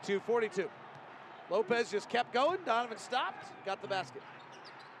in. 52-42. Lopez just kept going. Donovan stopped, got the basket.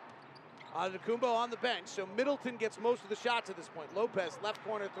 Antetokounmpo on the bench, so Middleton gets most of the shots at this point. Lopez, left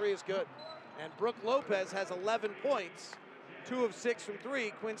corner three is good. And Brook Lopez has 11 points, 2 of 6 from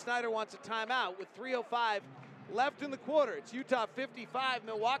 3. Quinn Snyder wants a timeout with 3:05 left in the quarter. It's Utah 55,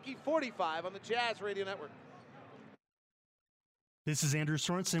 Milwaukee 45 on the Jazz Radio Network. This is Andrew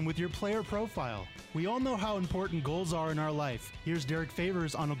Sorensen with your player profile. We all know how important goals are in our life. Here's Derek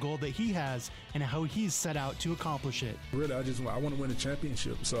Favors on a goal that he has and how he's set out to accomplish it. Really, I want to win a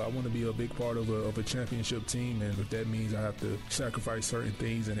championship, so I want to be a big part of a championship team, and if that means I have to sacrifice certain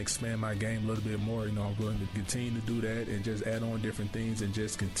things and expand my game a little bit more, I'm willing to continue to do that and just add on different things and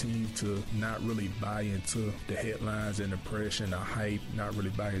just continue to not really buy into the headlines and the pressure and the hype, not really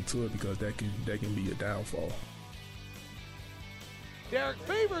buy into it because that can be a downfall. Derek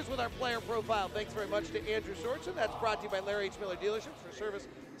Favors with our player profile. Thanks very much to Andrew Sorensen. That's brought to you by Larry H. Miller Dealerships for service,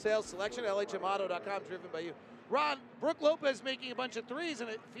 sales, selection, LHMauto.com, driven by you. Ron, Brook Lopez making a bunch of threes, and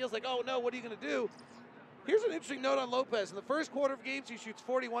it feels like, oh no, what are you going to do? Here's an interesting note on Lopez. In the first quarter of games, he shoots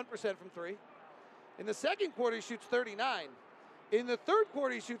 41% from 3. In the second quarter, he shoots 39. In the third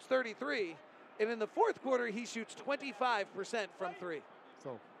quarter, he shoots 33. And in the fourth quarter, he shoots 25% from 3.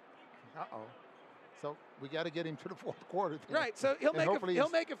 So, So we got to get him to the fourth quarter. Right, so he'll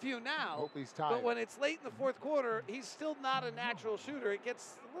make a few now. Hope he's tired. But when it's late in the fourth quarter, he's still not a natural shooter. It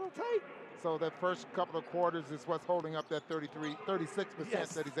gets a little tight. So that first couple of quarters is what's holding up that 36%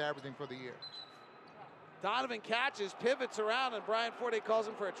 Yes. that he's averaging for the year. Donovan catches, pivots around, and Brian Forte calls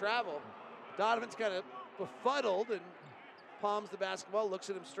him for a travel. Donovan's kind of befuddled and palms the basketball, looks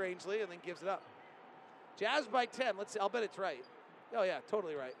at him strangely, and then gives it up. Jazz by 10. Let's see. I'll bet it's right. Oh, yeah,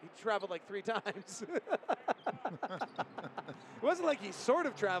 totally right. He traveled like 3 times. It wasn't like he sort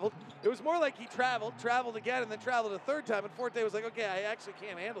of traveled. It was more like he traveled again, and then traveled a 3rd time, and Forte was like, okay, I actually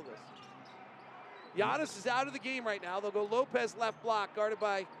can't handle this. Giannis is out of the game right now. They'll go Lopez left block, guarded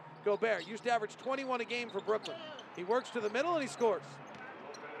by Gobert. Used to average 21 a game for Brooklyn. He works to the middle, and he scores.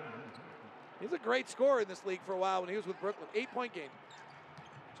 He's a great scorer in this league for a while when he was with Brooklyn. 8-point game.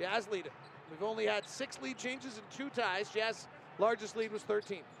 Jazz lead it. We've only had 6 lead changes and 2 ties. Jazz largest lead was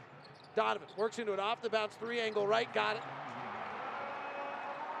 13. Donovan works into it off the bounce 3-angle right, got it.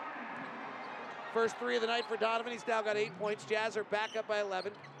 First 3 of the night for Donovan. He's now got 8 points. Jazz are back up by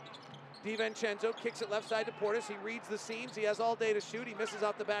 11. DiVincenzo kicks it left side to Portis. He reads the seams. He has all day to shoot. He misses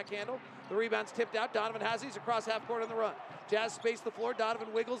off the back handle. The rebound's tipped out. Donovan has it. He's across half court on the run. Jazz space the floor.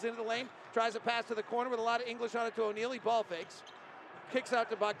 Donovan wiggles into the lane. Tries a pass to the corner with a lot of English on it to O'Neal. He ball fakes. Kicks out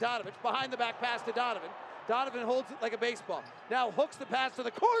to Bogdanovich. Behind the back pass to Donovan. Donovan holds it like a baseball. Now hooks the pass to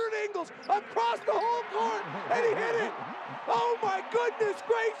the corner to Ingles. Across the whole court. And he hit it. Oh my goodness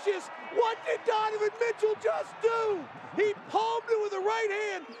gracious. What did Donovan Mitchell just do? He palmed it with the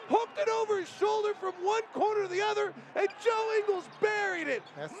right hand, hooked it over his shoulder from one corner to the other, and Joe Ingles buried it.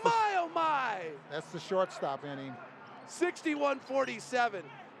 Oh my. That's the shortstop inning. 61-47.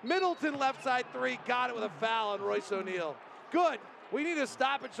 Middleton left side 3, got it with a foul on Royce O'Neal. Good. We need to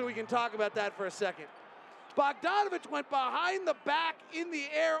stop it so we can talk about that for a second. Bogdanovich went behind the back in the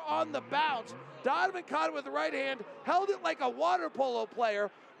air on the bounce. Donovan caught it with the right hand, held it like a water polo player,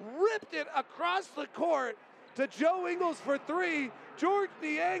 ripped it across the court to Joe Ingles for 3. George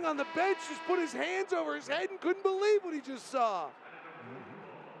Niang on the bench just put his hands over his head and couldn't believe what he just saw.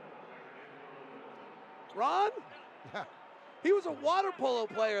 Ron? Yeah. He was a water polo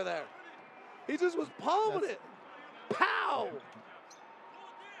player there. He just was palming it. Pow!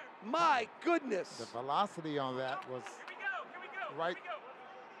 My goodness. The velocity on that was right.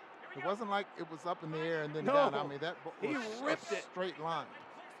 It wasn't like it was up in the air and then down. I mean, that was ripped it. Straight line.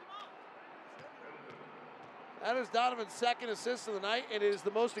 That is Donovan's 2nd assist of the night, and it is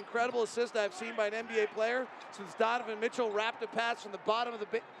the most incredible assist I've seen by an NBA player since Donovan Mitchell wrapped a pass from the bottom of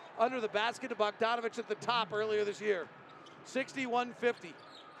the under the basket to Bogdanovich at the top earlier this year. 61-50.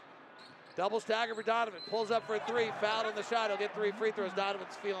 Double stagger for Donovan. Pulls up for a 3. Fouled on the shot. He'll get 3 free throws.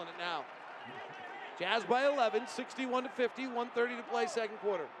 Donovan's feeling it now. Jazz by 11. 61-50. 1:30 to play 2nd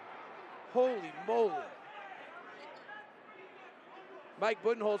quarter. Holy moly. Mike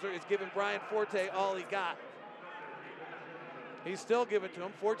Budenholzer is giving Brian Forte all he got. He's still giving it to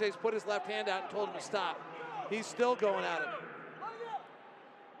him. Forte's put his left hand out and told him to stop. He's still going at him.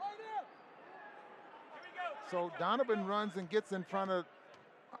 So Donovan runs and gets in front of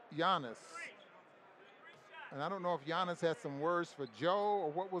Giannis. And I don't know if Giannis had some words for Joe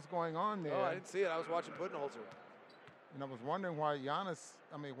or what was going on there. Oh, I didn't see it. I was watching Budenholzer. And I was wondering why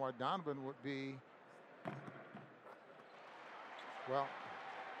why Donovan would be, well.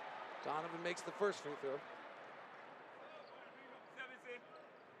 Donovan makes the first free throw.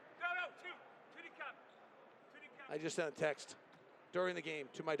 I just sent a text during the game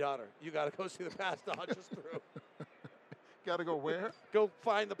to my daughter. You got to go see the pass Don just threw. Got to go where? Go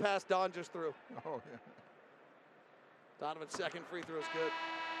find the pass Don just threw. Oh, yeah. Donovan's 2nd free throw is good.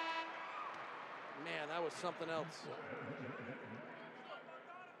 Man, that was something else.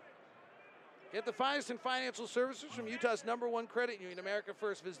 Get the finest in financial services from Utah's #1 credit union, America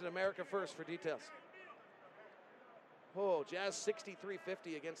First. Visit America First for details. Oh, Jazz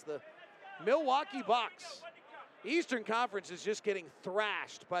 63-50 against the Milwaukee Bucks. Eastern Conference is just getting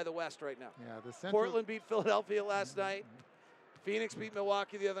thrashed by the West right now. Yeah, the Central. Portland beat Philadelphia last night. Phoenix beat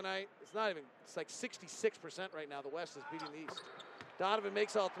Milwaukee the other night. It's like 66% right now. The West is beating the East. Donovan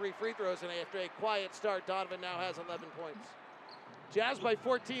makes all 3 free throws, and after a quiet start, Donovan now has 11 points. Jazz by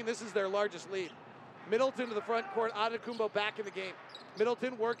 14. This is their largest lead. Middleton to the front court. Antetokounmpo back in the game.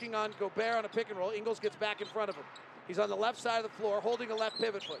 Middleton working on Gobert on a pick and roll. Ingles gets back in front of him. He's on the left side of the floor, holding a left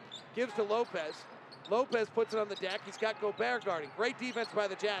pivot foot. Gives to Lopez. Lopez puts it on the deck. He's got Gobert guarding. Great defense by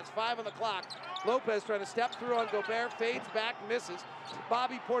the Jazz. 5 on the clock. Lopez trying to step through on Gobert. Fades back, misses.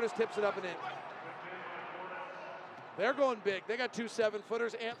 Bobby Portis tips it up and in. They're going big. They got 2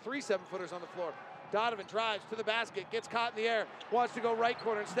 7-footers and 3 7-footers on the floor. Donovan drives to the basket, gets caught in the air, wants to go right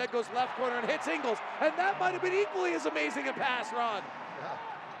corner, instead goes left corner and hits Ingles. And that might have been equally as amazing a pass, Ron.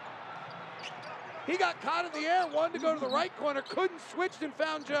 He got caught in the air, wanted to go to the right corner, couldn't, switched and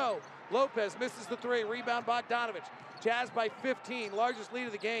found Joe. Lopez misses the three. Rebound Bogdanovich. Jazz by 15, largest lead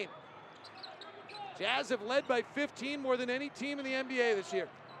of the game. Jazz have led by 15 more than any team in the NBA this year.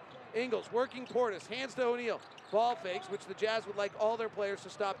 Ingles working Portis, hands to O'Neal. Ball fakes, which the Jazz would like all their players to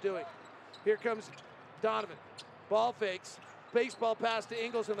stop doing. Here comes Donovan. Ball fakes. Baseball pass to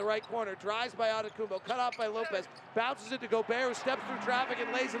Ingles in the right corner. Drives by Antetokounmpo. Cut off by Lopez. Bounces it to Gobert, who steps through traffic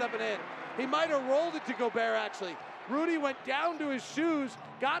and lays it up and in. He might have rolled it to Gobert, actually. Rudy went down to his shoes,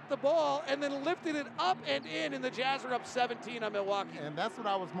 got the ball, and then lifted it up and in, and the Jazz are up 17 on Milwaukee. And that's what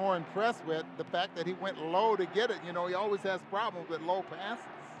I was more impressed with, the fact that he went low to get it. You know, he always has problems with low passes.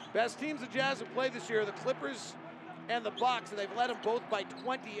 Best teams the Jazz have played this year are the Clippers and the Bucks, and they've led them both by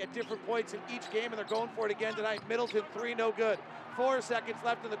 20 at different points in each game, and they're going for it again tonight. Middleton, 3, no good. 4 seconds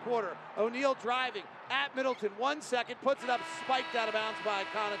left in the quarter. O'Neal driving at Middleton. 1 second, puts it up, spiked out of bounds by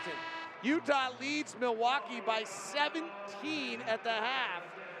Connaughton. Utah leads Milwaukee by 17 at the half,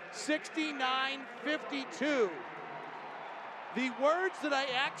 69-52. The words that I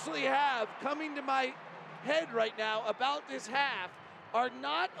actually have coming to my head right now about this half are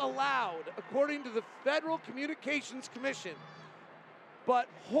not allowed according to the Federal Communications Commission. But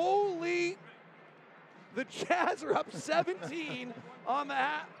holy, the Jazz are up 17 on the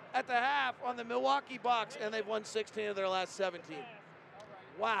at the half on the Milwaukee Bucks, and they've won 16 of their last 17.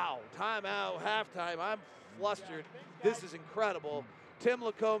 Wow, timeout, halftime. I'm flustered. This is incredible. Tim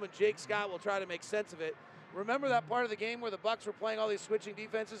Lacombe and Jake Scott will try to make sense of it. Remember that part of the game where the Bucks were playing all these switching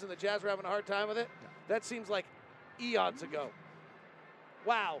defenses and the Jazz were having a hard time with it? That seems like eons ago.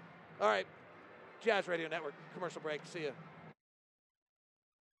 Wow. All right, Jazz Radio Network, commercial break. See ya.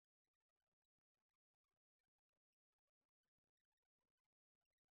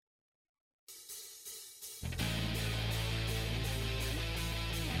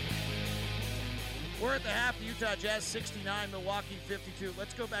 We're at the half, the Utah Jazz 69, Milwaukee 52.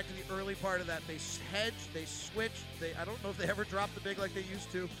 Let's go back to the early part of that. They hedged, they switched. I don't know if they ever dropped the big like they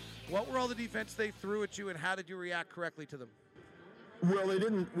used to. What were all the defense they threw at you, and how did you react correctly to them? Well,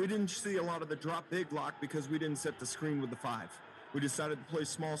 we didn't see a lot of the drop big lock because we didn't set the screen with the 5. We decided to play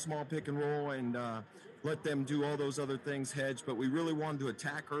small pick and roll and let them do all those other things, hedge. But we really wanted to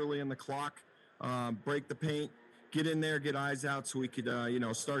attack early in the clock, break the paint, get in there, get eyes out so we could,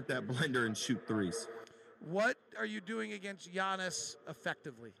 start that blender and shoot threes. What are you doing against Giannis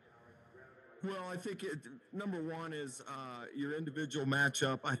effectively? Well, I think number one is your individual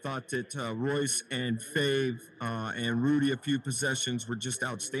matchup. I thought that Royce and Fave and Rudy, a few possessions, were just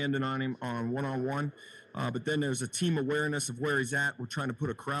outstanding on him on one-on-one. But then there's a team awareness of where he's at. We're trying to put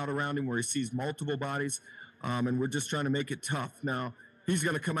a crowd around him where he sees multiple bodies, and we're just trying to make it tough. Now, he's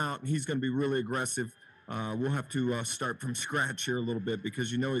going to come out, and he's going to be really aggressive. We'll have to start from scratch here a little bit because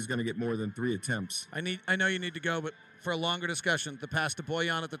he's going to get more than 3 attempts. I know you need to go, but for a longer discussion, the pass to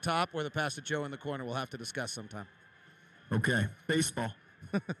Bojan at the top or the pass to Joe in the corner, we'll have to discuss sometime. Okay. Baseball.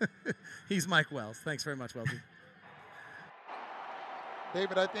 He's Mike Wells. Thanks very much, Wells.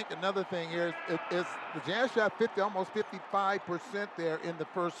 David, I think another thing here is the Jazz shot 50, almost 55% there in the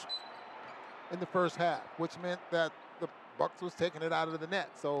first half, which meant that the Bucks was taking it out of the net.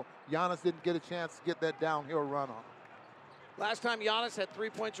 So Giannis didn't get a chance to get that downhill run on him. Last time Giannis had 3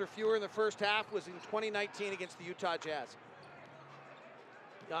 points or fewer in the first half was in 2019 against the Utah Jazz.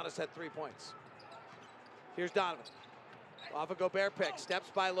 Giannis had 3 points. Here's Donovan. Off a Gobert pick.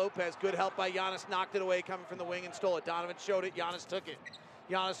 Steps by Lopez. Good help by Giannis. Knocked it away coming from the wing and stole it. Donovan showed it. Giannis took it.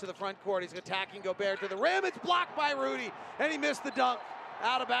 Giannis to the front court. He's attacking Gobert to the rim. It's blocked by Rudy. And he missed the dunk.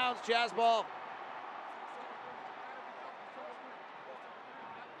 Out of bounds. Jazz ball.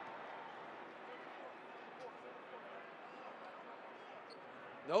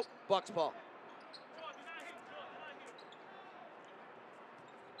 Nope, Bucks ball.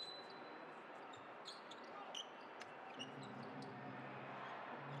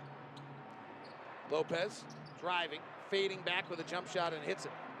 Lopez driving, fading back with a jump shot and hits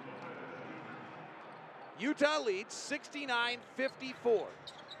it. Utah leads 69-54.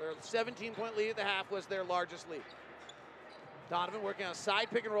 Their 17-point lead at the half was their largest lead. Donovan working on a side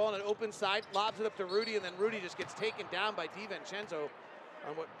pick and roll on an open side, lobs it up to Rudy, and then Rudy just gets taken down by DiVincenzo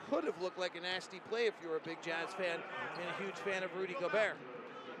on what could have looked like a nasty play if you were a big Jazz fan and a huge fan of Rudy Gobert.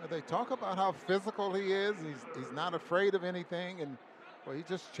 They talk about how physical he is. He's not afraid of anything, and well, he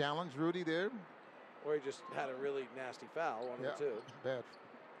just challenged Rudy there. Or he just had a really nasty foul, one of the two. Bad.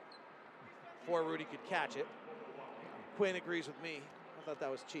 Before Rudy could catch it. Quinn agrees with me. I thought that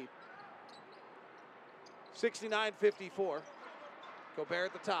was cheap. 69-54. Gobert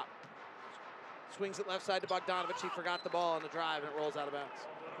at the top. Swings it left side to Bogdanovich. He forgot the ball on the drive, and it rolls out of bounds.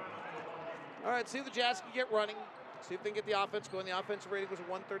 All right, see if the Jazz can get running. See if they can get the offense going. The offensive rating was a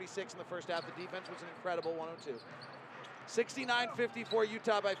 136 in the first half. The defense was an incredible 102. 69-54,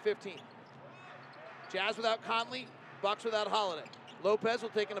 Utah by 15. Jazz without Conley, Bucks without Holiday. Lopez will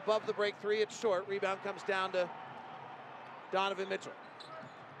take an above the break three. It's short. Rebound comes down to Donovan Mitchell.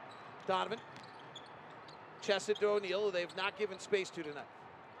 Donovan. Chest it to O'Neal, who they've not given space to tonight.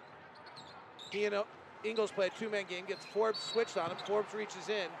 He and Ingles play a two-man game, gets Forbes switched on him. Forbes reaches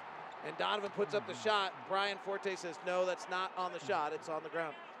in, and Donovan puts up the shot. Brian Forte says, no, that's not on the shot. It's on the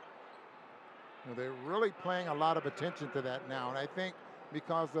ground. You know, they're really paying a lot of attention to that now, and I think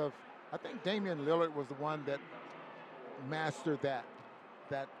because of, I think Damian Lillard was the one that mastered that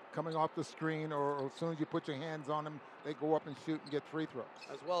coming off the screen, or as soon as you put your hands on them, they go up and shoot and get free throws.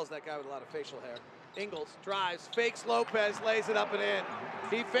 As well as that guy with a lot of facial hair. Ingles drives, fakes Lopez, lays it up and in.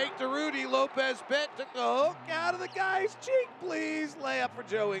 He faked to Rudy. Lopez bit, took the hook out of the guy's cheek, please. Layup for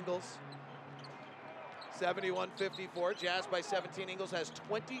Joe Ingles. 71-54, Jazz by 17. Ingles has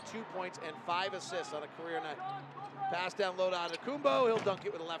 22 points and 5 assists on a career night. Pass down low to Antetokounmpo. He'll dunk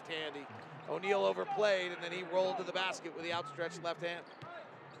it with a left handy. O'Neal overplayed, and then he rolled to the basket with the outstretched left hand.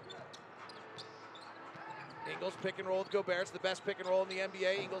 Ingles pick and roll with Gobert. It's the best pick and roll in the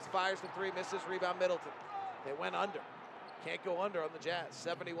NBA. Ingles fires the three, misses, rebound Middleton. They went under. Can't go under on the Jazz.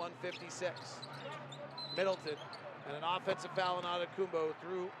 71-56. Middleton and an offensive foul on Antetokounmpo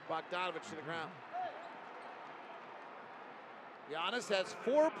threw Bogdanovich to the ground. Giannis has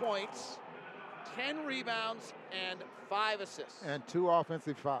 4 points, 10 rebounds, and 5 assists. And 2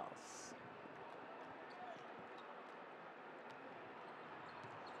 offensive fouls.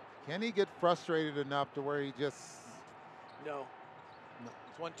 Can he get frustrated enough to where he just... No.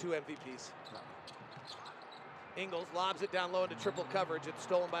 He's won 2 MVPs. No. Ingles lobs it down low into triple coverage. It's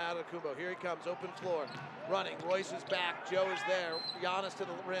stolen by Antetokounmpo. Here he comes, open floor. Running, Royce is back, Joe is there. Giannis to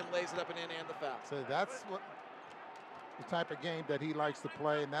the rim, lays it up and in, and the foul. So that's what the type of game that he likes to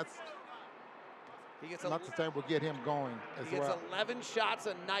play, and that's not the time will get him going as well. He gets 11 shots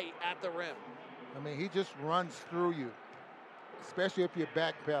a night at the rim. I mean, he just runs through you, especially if you're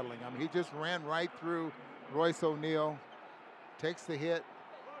backpedaling. I mean, he just ran right through Royce O'Neal, takes the hit.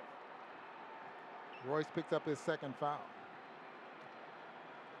 Royce picked up his second foul.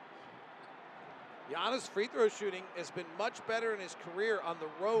 Giannis' free throw shooting has been much better in his career on the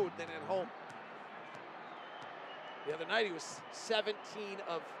road than at home. The other night he was 17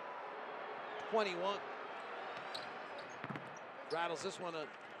 of 21. Rattles this one up.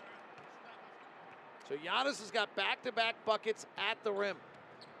 So Giannis has got back-to-back buckets at the rim.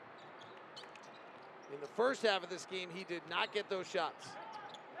 In the first half of this game, he did not get those shots.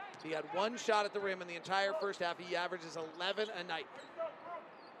 He had 1 shot at the rim in the entire first half. He averages 11 a night.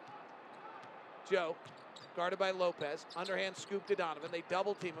 Joe, guarded by Lopez, underhand scoop to Donovan. They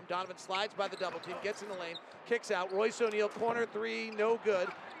double team him. Donovan slides by the double team, gets in the lane, kicks out. Royce O'Neal, corner three, no good.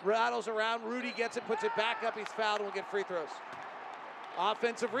 Rattles around, Rudy gets it, puts it back up. He's fouled and will get free throws.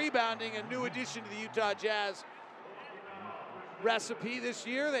 Offensive rebounding, a new addition to the Utah Jazz recipe this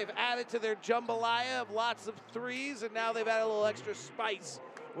year. They've added to their jambalaya of lots of threes, and now they've added a little extra spice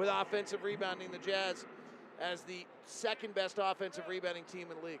with offensive rebounding. The Jazz as the second best offensive rebounding team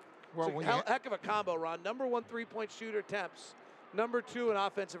in the league. Well, so heck of a combo, Ron. Number 1 3-point shooter temps. Number 2 in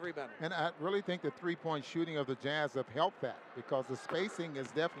offensive rebounding. And I really think the three-point shooting of the Jazz have helped that, because the spacing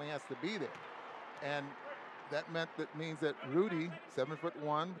definitely has to be there. And that means that Rudy,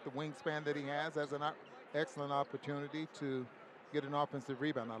 7'1", with the wingspan that he has an excellent opportunity to get an offensive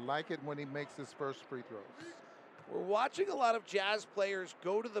rebound. I like it when he makes his first free throws. We're watching a lot of Jazz players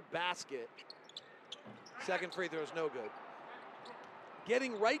go to the basket. Second free throw is no good.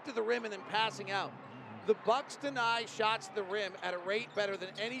 Getting right to the rim and then passing out. The Bucks deny shots to the rim at a rate better than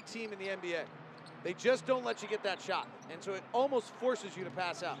any team in the NBA. They just don't let you get that shot. And so it almost forces you to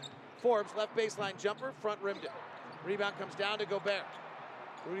pass out. Forbes, left baseline jumper, front rimmed it. Rebound comes down to Gobert.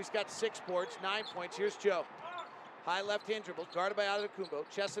 Rudy's got 6 boards, 9 points. Here's Joe. High left-hand dribble, guarded by Antetokounmpo.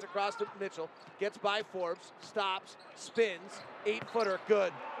 Chests it across to Mitchell. Gets by Forbes, stops, spins. 8-footer,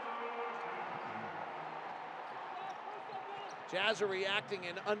 good. Jazz are reacting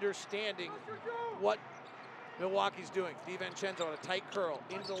and understanding what Milwaukee's doing. DiVincenzo on a tight curl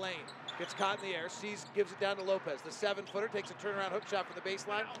into the lane. Gets caught in the air, sees, gives it down to Lopez. The 7-footer takes a turnaround hook shot from the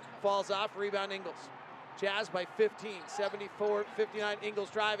baseline. Falls off, rebound Ingles. Jazz by 15, 74-59. Ingles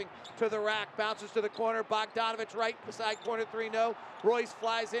driving to the rack, bounces to the corner. Bogdanovich right beside corner three, no. Royce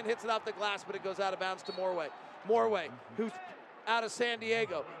flies in, hits it off the glass, but it goes out of bounds to Morway. Morway, who's out of San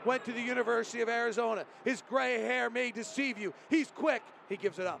Diego, went to the University of Arizona. His gray hair may deceive you. He's quick. He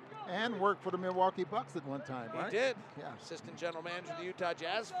gives it up. And worked for the Milwaukee Bucks at one time, right? He did. Yeah. Assistant general manager of the Utah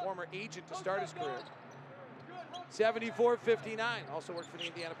Jazz, former agent to start his career. 74-59. Also worked for the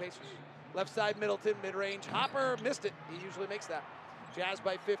Indiana Pacers. Left side, Middleton, mid-range. Hopper missed it. He usually makes that. Jazz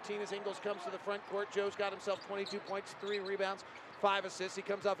by 15 as Ingles comes to the front court. Joe's got himself 22 points, 3 rebounds, 5 assists. He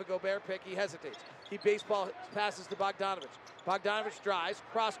comes off a Gobert pick. He hesitates. He baseball passes to Bogdanovich. Bogdanovich drives,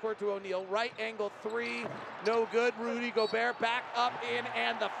 cross court to O'Neal. Right angle 3, no good. Rudy Gobert back up in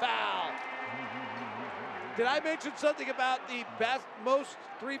and the foul. Did I mention something about the most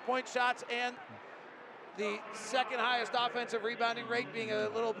three-point shots and the second highest offensive rebounding rate being a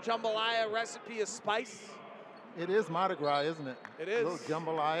little jambalaya recipe of spice? It is Mardi Gras, isn't it? It is. A little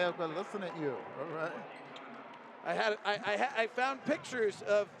jambalaya, but listen at you, all right? I found pictures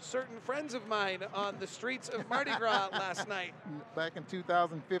of certain friends of mine on the streets of Mardi Gras last night. Back in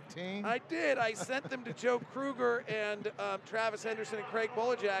 2015? I did. I sent them to Joe Kruger and Travis Henderson and Craig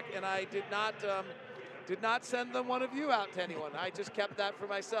Bolajak, and I did not send them one of you out to anyone. I just kept that for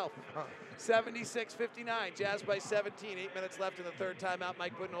myself. 76-59, Jazz by 17. 8 minutes left in the third timeout.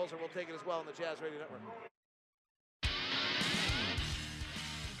 Mike Budenholzer will take it as well on the Jazz Radio Network.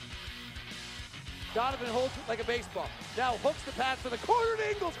 Donovan holds it like a baseball. Now hooks the pass to the corner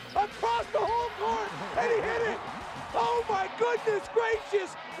to Ingles, across the whole court, and he hit it. Oh my goodness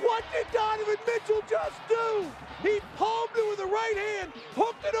gracious, what did Donovan Mitchell just do? He palmed it with the right hand,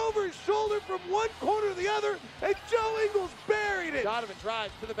 hooked it over his shoulder from one corner to the other, and Joe Ingles buried it. Donovan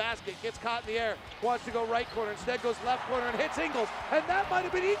drives to the basket, gets caught in the air, wants to go right corner, instead goes left corner and hits Ingles, and that might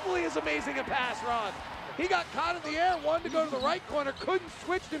have been equally as amazing a pass, Ron. He got caught in the air, wanted to go to the right corner, couldn't,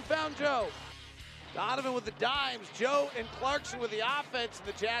 switched and found Joe. Donovan with the dimes, Joe and Clarkson with the offense,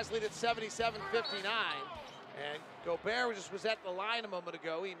 and the Jazz lead at 77-59. And Gobert was at the line a moment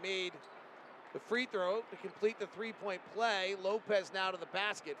ago. He made the free throw to complete the three-point play. Lopez now to the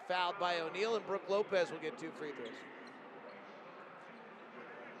basket, fouled by O'Neal, and Brook Lopez will get 2 free throws.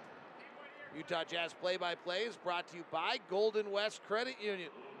 Utah Jazz play-by-play is brought to you by Golden West Credit Union.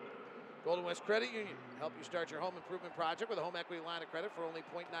 Golden West Credit Union, help you start your home improvement project with a home equity line of credit for only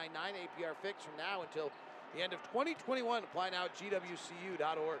 0.99 APR fixed from now until the end of 2021. Apply now at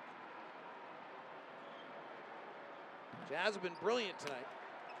gwcu.org. Jazz have been brilliant tonight.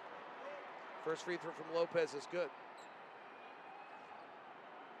 First free throw from Lopez is good.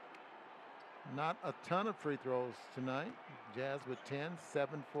 Not a ton of free throws tonight. Jazz with 10,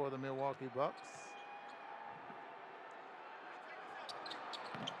 7 for the Milwaukee Bucks.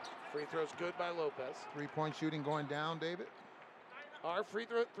 Free throw's good by Lopez. Three-point shooting going down, David? Our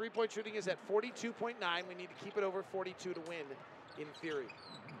three-point shooting is at 42.9. We need to keep it over 42 to win, in theory.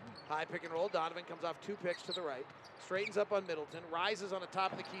 High pick and roll. Donovan comes off 2 picks to the right. Straightens up on Middleton. Rises on the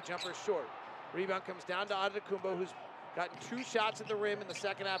top of the key jumper short. Rebound comes down to Antetokounmpo, who's gotten 2 shots at the rim in the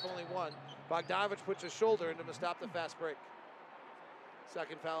second half, only 1. Bogdanovich puts his shoulder into him to stop the fast break.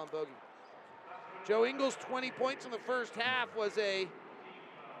 Second foul on Bogey. Joe Ingles' 20 points in the first half was a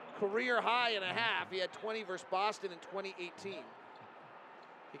career high and a half. He had 20 versus Boston in 2018.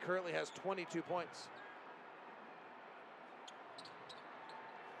 He currently has 22 points.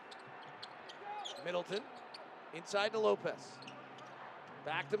 Middleton, inside to Lopez.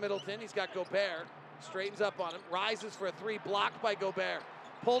 Back to Middleton, he's got Gobert. Straightens up on him, rises for a 3, blocked by Gobert.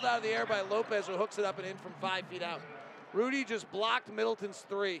 Pulled out of the air by Lopez, who hooks it up and in from 5 feet out. Rudy just blocked Middleton's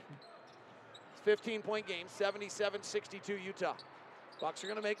 3. It's 15-point game, 77-62 Utah. Bucks are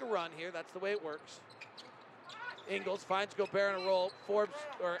going to make a run here. That's the way it works. Ingles finds Gobert in a roll.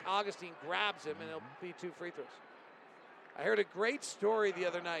 Augustine grabs him, and it'll be 2 free throws. I heard a great story the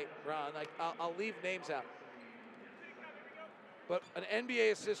other night, Ron. I'll leave names out. But an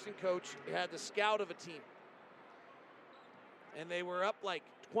NBA assistant coach had the scout of a team. And they were up like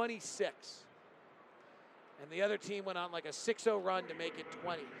 26. And the other team went on like a 6-0 run to make it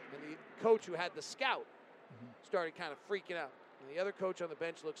 20. And the coach who had the scout started kind of freaking out. And the other coach on the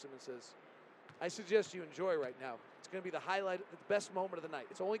bench looks at him and says, I suggest you enjoy right now. It's going to be the highlight, the best moment of the night.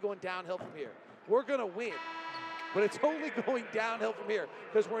 It's only going downhill from here. We're going to win, but it's only going downhill from here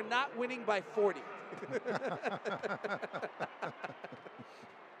because we're not winning by 40.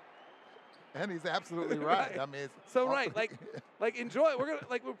 And he's absolutely right. I mean, it's right. Like enjoy. We're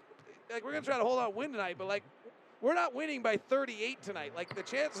gonna try to hold on, win tonight, but like we're not winning by 38 tonight. Like the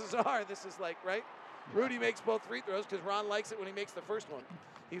chances are, this is like right. Rudy makes both free throws because Ron likes it when he makes the first one.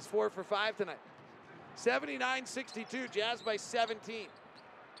 He's 4 for 5 tonight. 79-62, Jazz by 17.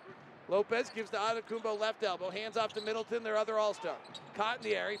 Lopez gives to Antetokounmpo left elbow, hands off to Middleton, their other all-star. Caught in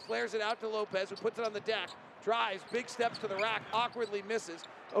the air, he flares it out to Lopez, who puts it on the deck, drives, big steps to the rack, awkwardly misses.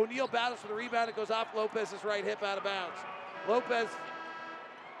 O'Neal battles for the rebound, it goes off Lopez's right hip out of bounds. Lopez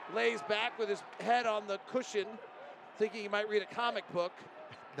lays back with his head on the cushion, thinking he might read a comic book,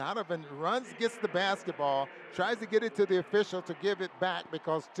 Donovan runs, gets the basketball, tries to get it to the official to give it back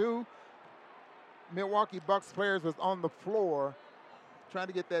because 2 Milwaukee Bucks players was on the floor trying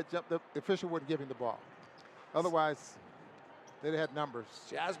to get that jump. The official wouldn't give him the ball. Otherwise, they'd had numbers.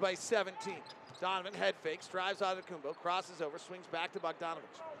 Jazz by 17. Donovan head fakes, drives out of Kumbo, crosses over, swings back to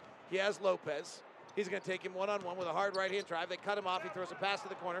Bogdanovich. He has Lopez. He's going to take him one-on-one with a hard right-hand drive. They cut him off. He throws a pass to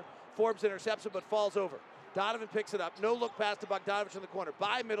the corner. Forbes intercepts it, but falls over. Donovan picks it up. No look pass to Bogdanovich in the corner.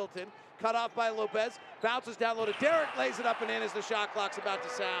 By Middleton. Cut off by Lopez. Bounces down low to Derek. Lays it up and in as the shot clock's about to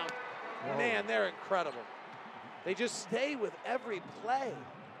sound. Whoa. Man, they're incredible. They just stay with every play.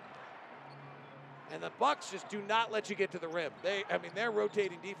 And the Bucks just do not let you get to the rim. They're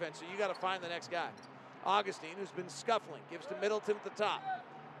rotating defense, so you got to find the next guy. Augustine, who's been scuffling, gives to Middleton at the top.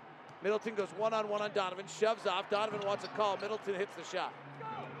 Middleton goes one-on-one on Donovan, shoves off. Donovan wants a call. Middleton hits the shot.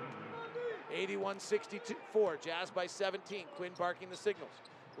 81-64, Jazz by 17. Quinn barking the signals.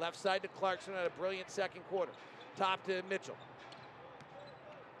 Left side to Clarkson at a brilliant second quarter. Top to Mitchell.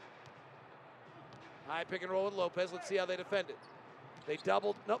 High pick and roll with Lopez. Let's see how they defend it. They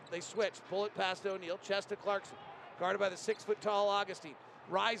doubled. Nope, they switched. Pull it past O'Neal. Chest to Clarkson. Guarded by the 6-foot-tall Augustine.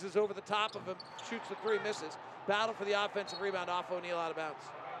 Rises over the top of him. Shoots the 3, misses. Battle for the offensive rebound off O'Neal out of bounds.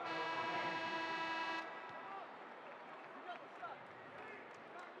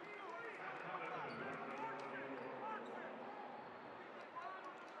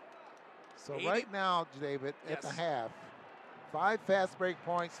 So right now, David, at the half, 5 fast break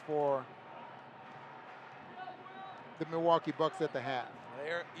points for the Milwaukee Bucks at the half.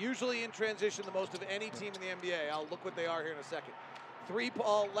 They're usually in transition the most of any team in the NBA. I'll look what they are here in a second.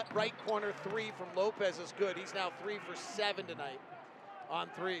 3-ball, right corner 3 from Lopez is good. He's now 3 for 7 tonight on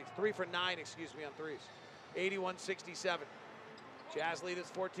threes. 3 for 9, excuse me, on threes. 81-67. Jazz lead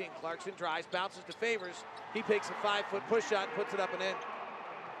is 14. Clarkson drives, bounces to Favors. He takes a 5-foot push shot and puts it up and in.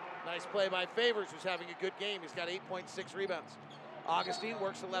 Nice play by Favors, who's having a good game. He's got 8.6 rebounds. Augustine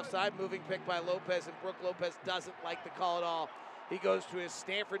works the left side, moving pick by Lopez, and Brook Lopez doesn't like the call at all. He goes to his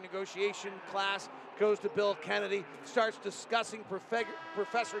Stanford negotiation class, goes to Bill Kennedy, starts discussing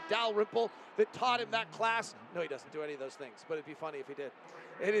Professor Dalrymple that taught him that class. No, he doesn't do any of those things, but it'd be funny if he did.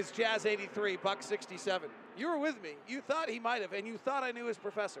 It is Jazz 83, Bucks 67. You were with me. You thought he might have, and you thought I knew his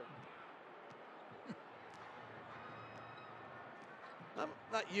professor.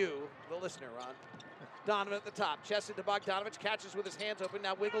 Not you, the listener, Ron. Donovan at the top, chested to Bogdanovich, catches with his hands open,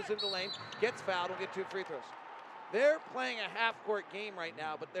 now wiggles into the lane, gets fouled, will get 2 free throws. They're playing a half-court game right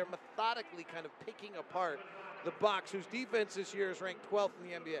now, but they're methodically kind of picking apart the Bucks, whose defense this year is ranked 12th in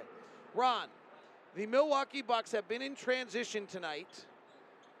the NBA. Ron, the Milwaukee Bucks have been in transition tonight.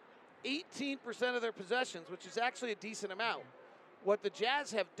 18% of their possessions, which is actually a decent amount. What the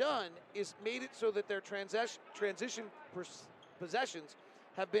Jazz have done is made it so that their transition possessions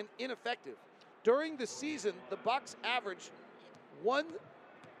have been ineffective. During the season, the Bucks average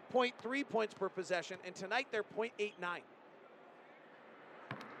 1.3 points per possession, and tonight they're 0.89.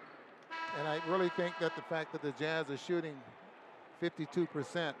 And I really think that the fact that the Jazz are shooting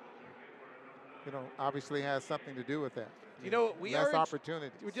 52%, obviously has something to do with that. You know what we are?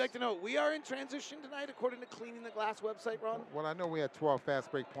 Opportunities. Would you like to know what we are in transition tonight, according to Cleaning the Glass website, Ron? Well, I know we had 12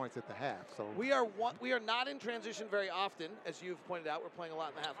 fast break points at the half. So we are not in transition very often, as you've pointed out. We're playing a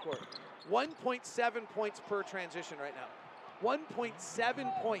lot in the half court. 1.7 points per transition right now.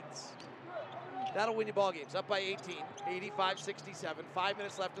 1.7 points. That'll win you ball games. Up by 18, 85-67. 5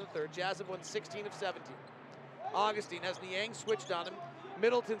 minutes left in the third. Jazz have won 16 of 17. Augustine has Niang switched on him.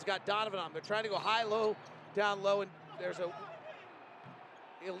 Middleton's got Donovan on him. They're trying to go high, low, down low, and there's a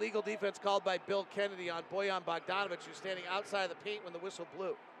illegal defense called by Bill Kennedy on Bojan Bogdanovich, who's standing outside of the paint when the whistle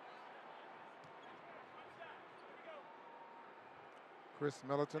blew. Chris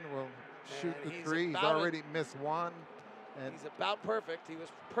Middleton will shoot the 3. He's already missed 1. And he's about perfect. He was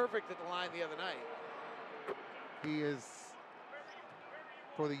perfect at the line the other night. He is,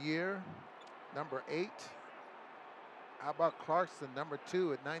 for the year, number 8. How about Clarkson, number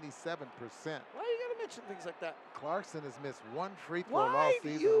 2 at 97%? Why you gotta mention things like that? Clarkson has missed 1 free throw all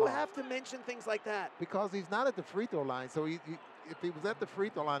season. Why do you have to mention things like that? Because he's not at the free throw line. So if he was at the free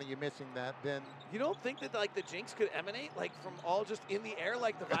throw line and you're missing that, then you don't think that the jinx could emanate from all just in the air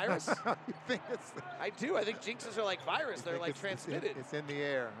like the virus? You think it's? I do. I think jinxes are like virus. They're transmitted. It's in the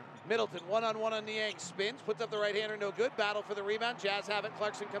air. Middleton one-on-one on Niang, spins, puts up the right hander, no good. Battle for the rebound. Jazz have it.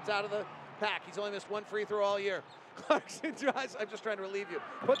 Clarkson comes out of the pack. He's only missed 1 free throw all year. Clarkson tries. I'm just trying to relieve you.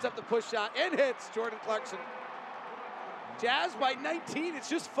 Puts up the push shot and hits. Jordan Clarkson. Jazz by 19. It's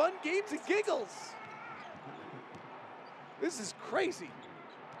just fun games and giggles. This is crazy.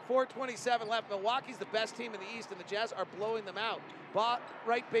 4:27 left. Milwaukee's the best team in the East, and the Jazz are blowing them out.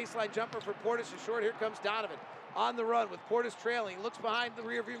 Right baseline jumper for Portis is short. Here comes Donovan on the run with Portis trailing. Looks behind the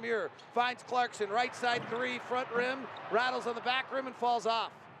rearview mirror. Finds Clarkson. Right side three. Front rim. Rattles on the back rim and falls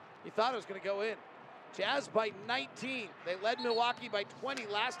off. He thought it was going to go in. Jazz by 19. They led Milwaukee by 20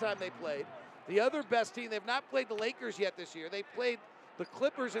 last time they played. The other best team, they've not played the Lakers yet this year. They played the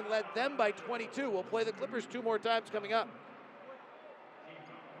Clippers and led them by 22. We'll play the Clippers 2 more times coming up.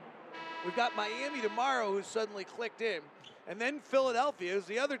 We've got Miami tomorrow, who's suddenly clicked in. And then Philadelphia is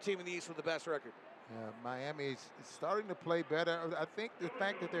the other team in the East with the best record. Yeah, Miami is starting to play better. I think the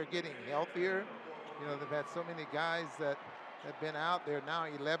fact that they're getting healthier, you know, they've had so many guys that have been out. They're now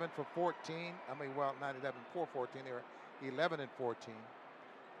 11 for 14. I mean, well, not 11 for 14. They were 11 and 14.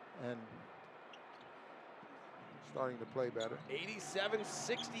 And starting to play better.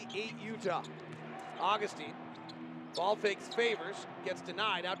 87-68 Utah. Augustine. Ball fakes Favors, gets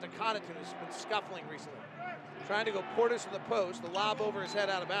denied out to Connaughton, who's been scuffling recently. Trying to go Portis in the post, the lob over his head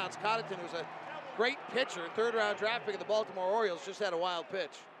out of bounds. Connaughton, who's a great pitcher, third-round draft pick of the Baltimore Orioles, just had a wild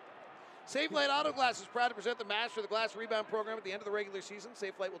pitch. Safelite Auto Glass is proud to present the Master of the Glass Rebound Program at the end of the regular season.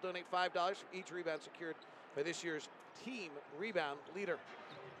 Safelite will donate $5 for each rebound secured by this year's team rebound leader.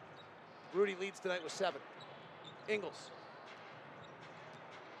 Rudy leads tonight with 7. Ingles.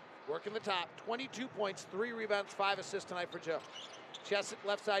 Working the top, 22 points, 3 rebounds, 5 assists tonight for Joe. Chest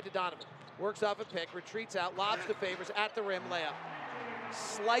left side to Donovan. Works off a pick, retreats out, lobs to Favors, at the rim, layup.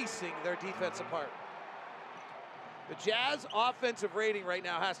 Slicing their defense apart. The Jazz offensive rating right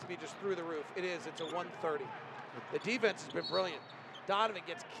now has to be just through the roof. It is, it's a 130. The defense has been brilliant. Donovan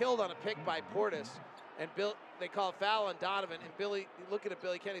gets killed on a pick by Portis, and they call a foul on Donovan, and Billy, looking at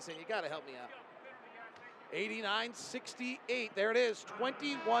Billy Kenny saying, you gotta help me out. 89-68, there it is,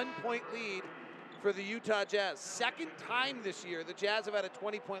 21-point lead for the Utah Jazz. Second time this year the Jazz have had a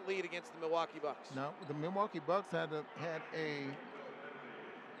 20-point lead against the Milwaukee Bucks. No, the Milwaukee Bucks had a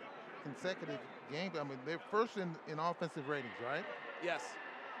consecutive game. I mean, they're first in offensive ratings, right? Yes.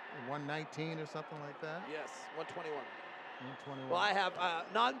 119 or something like that? Yes, 121. 121. Well, I have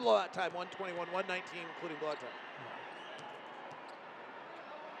non-blowout time, 121, 119, including blowout time.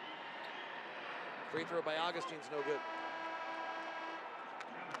 Free throw by Augustine's no good.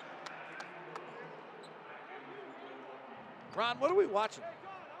 Ron, what are we watching?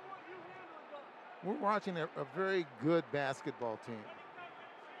 We're watching a very good basketball team.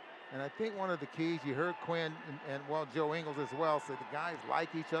 And I think one of the keys, you heard Quinn and Joe Ingles as well, said the guys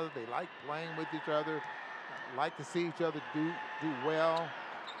like each other, they like playing with each other, like to see each other do well.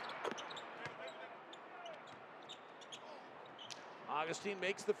 Augustine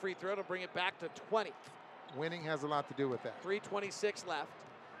makes the free throw to bring it back to 20. Winning has a lot to do with that. 3:26 left.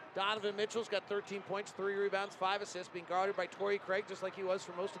 Donovan Mitchell's got 13 points, 3 rebounds, 5 assists, being guarded by Torrey Craig, just like he was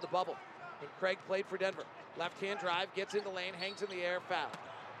for most of the bubble. And Craig played for Denver. Left-hand drive, gets in the lane, hangs in the air, foul.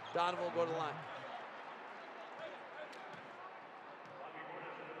 Donovan will go to the line.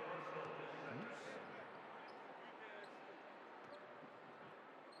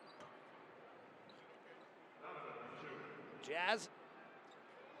 Jazz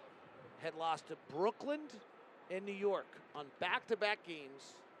had lost to Brooklyn and New York on back-to-back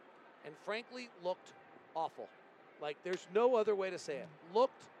games, and frankly looked awful. Like, there's no other way to say it.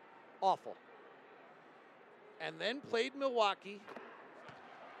 Looked awful. And then played Milwaukee.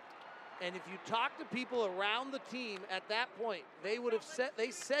 And if you talk to people around the team at that point, they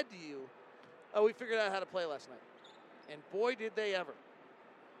said to you, oh, we figured out how to play last night. And boy, did they ever.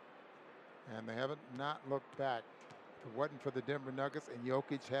 And they haven't not looked back. If it wasn't for the Denver Nuggets and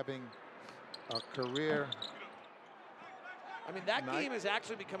Jokic having a career. I mean, that game is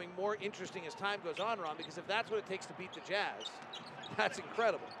actually becoming more interesting as time goes on, Ron, because if that's what it takes to beat the Jazz, that's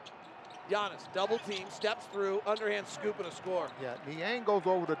incredible. Giannis, double team, steps through, underhand scoop and a score. Yeah, Niang goes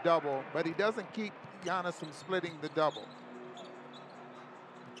over the double, but he doesn't keep Giannis from splitting the double.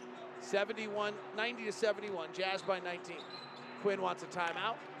 90-71, Jazz by 19. Quinn wants a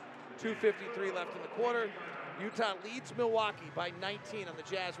timeout. 2:53 left in the quarter. Utah leads Milwaukee by 19 on the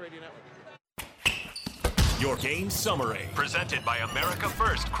Jazz Radio Network. Your game summary, presented by America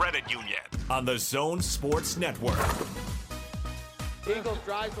First Credit Union on the Zone Sports Network. Ingles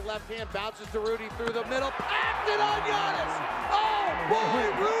drives the left hand, bounces to Rudy through the middle, packed it on Giannis. Oh boy,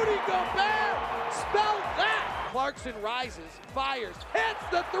 Rudy Gobert, spell that. Clarkson rises, fires, hits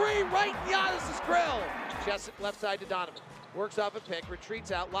the three right in Giannis' grill. Chest left side to Donovan, works off a pick,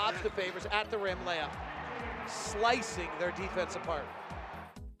 retreats out, lobs to Favors at the rim, layup. Slicing their defense apart.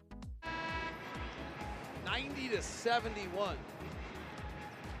 90-71.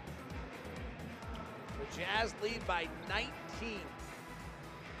 The Jazz lead by 19.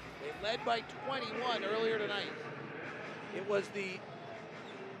 They led by 21 earlier tonight. It was the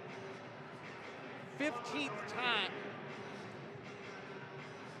 15th time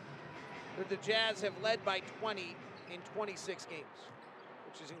that the Jazz have led by 20 in 26 games,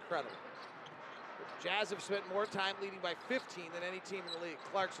 which is incredible. The Jazz have spent more time leading by 15 than any team in the league.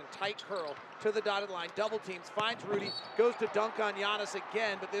 Clarkson, tight curl to the dotted line, double teams, finds Rudy, goes to dunk on Giannis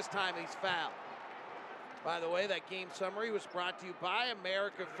again, but this time he's fouled. By the way, that game summary was brought to you by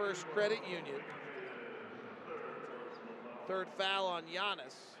America First Credit Union. Third foul on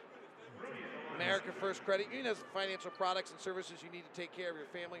Giannis. America First Credit Union has financial products and services you need to take care of your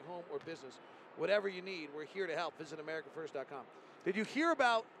family, home, or business. Whatever you need, we're here to help. Visit AmericaFirst.com. Did you hear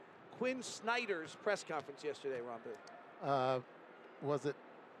about Quinn Snyder's press conference yesterday, Ron Bill? Was it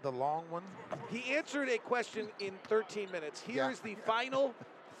the long one? He answered a question in 13 minutes. Here's the final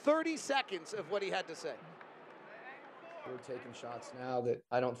 30 seconds of what he had to say. We're taking shots now that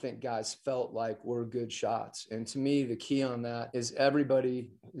I don't think guys felt like were good shots. And to me, the key on that is everybody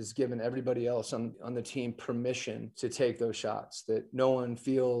is giving everybody else on the team permission to take those shots, that no one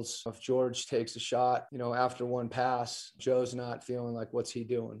feels if George takes a shot, after one pass, Joe's not feeling like, what's he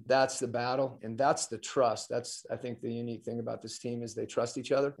doing? That's the battle. And that's the trust. That's, I think, the unique thing about this team is they trust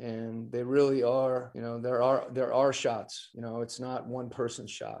each other, and they really are, there are shots, it's not one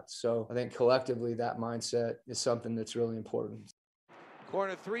person's shots. So I think collectively that mindset is something that's really important.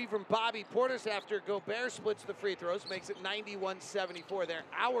 Corner three from Bobby Portis after Gobert splits the free throws, makes it 91-74. They're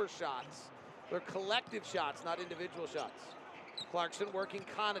our shots. They're collective shots, not individual shots. Clarkson working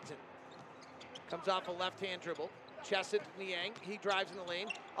Connaughton. Comes off a left-hand dribble. Chests it to Niang. He drives in the lane.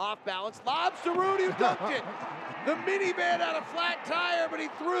 Off balance. Lobs to Rudy, who dunked it. The minivan had a flat tire, but he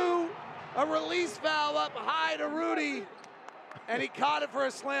threw a release valve up high to Rudy, and he caught it for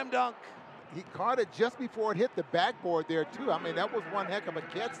a slam dunk. He caught it just before it hit the backboard there, too. I mean, that was one heck of a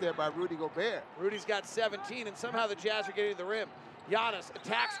catch there by Rudy Gobert. Rudy's got 17, and somehow the Jazz are getting to the rim. Giannis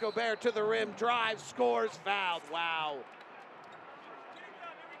attacks Gobert to the rim, drives, scores, fouled. Wow.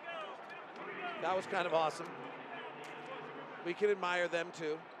 That was kind of awesome. We can admire them,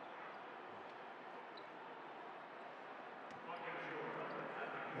 too.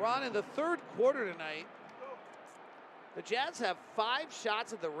 Ron, in the third quarter tonight, the Jazz have 5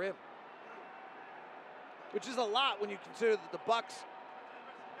 shots at the rim, which is a lot when you consider that the Bucks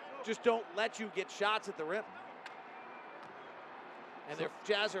just don't let you get shots at the rim. And the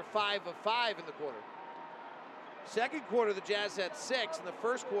Jazz are 5 of 5 in the quarter. Second quarter, the Jazz had 6. In the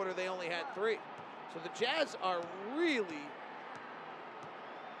first quarter, they only had 3. So the Jazz are really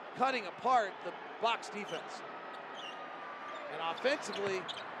cutting apart the Bucks defense. And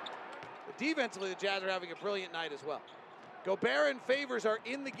defensively, the Jazz are having a brilliant night as well. Gobert and Favors are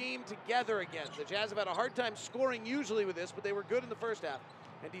in the game together again. The Jazz have had a hard time scoring usually with this, but they were good in the first half.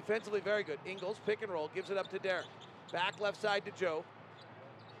 And defensively very good. Ingles, pick and roll, gives it up to Derek. Back left side to Joe.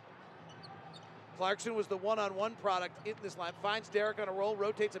 Clarkson was the one-on-one product in this line. Finds Derek on a roll,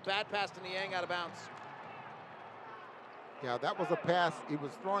 rotates a bad pass to Niang out of bounds. Yeah, that was a pass. He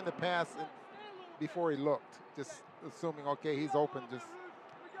was throwing the pass before he looked, just assuming, okay, he's open. Just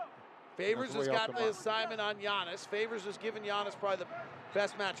Favors has got the assignment on Giannis. Favors has given Giannis probably the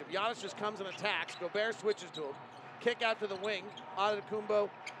best matchup. Giannis just comes and attacks. Gobert switches to him. Kick out to the wing.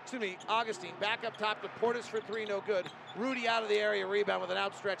 Augustine back up top to Portis for 3, no good. Rudy out of the area, rebound with an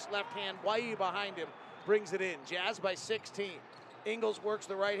outstretched left hand. Way behind him, brings it in. Jazz by 16. Ingles works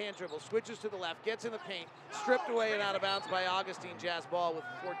the right-hand dribble, switches to the left, gets in the paint, stripped away and out of bounds by Augustine. Jazz ball with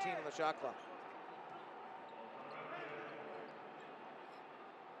 14 on the shot clock.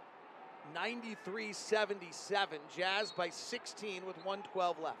 93-77, Jazz by 16 with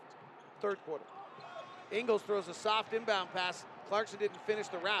 1:12 left. Third quarter. Ingles throws a soft inbound pass. Clarkson didn't finish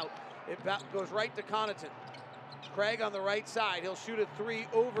the route. It goes right to Connaughton. Craig on the right side. He'll shoot a 3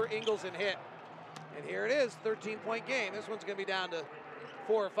 over Ingles and hit. And here it is, 13-point game. This one's going to be down to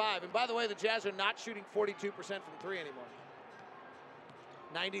 4 or 5. And by the way, the Jazz are not shooting 42% from 3 anymore.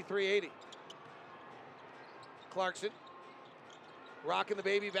 93-80. Clarkson rocking the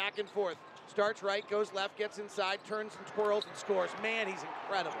baby back and forth. Starts right, goes left, gets inside, turns and twirls and scores. Man, he's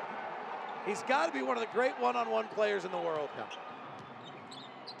incredible. He's got to be one of the great one-on-one players in the world.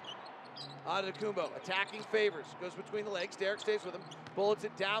 Antetokounmpo attacking Favors. Goes between the legs. Derek stays with him. Bullets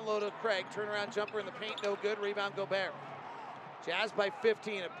it down low to Craig. Turnaround jumper in the paint, no good. Rebound Gobert. Jazz by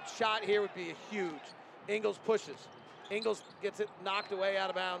 15. A shot here would be huge. Ingles pushes. Ingles gets it knocked away out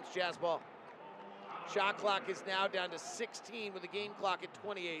of bounds. Jazz ball. Shot clock is now down to 16 with the game clock at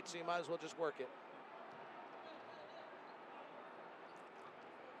 28, so you might as well just work it.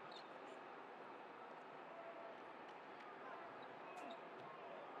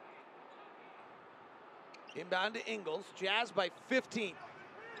 Inbound to Ingles. Jazz by 15.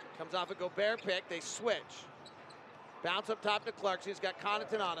 Comes off a Gobert pick. They switch. Bounce up top to Clarkson. He's got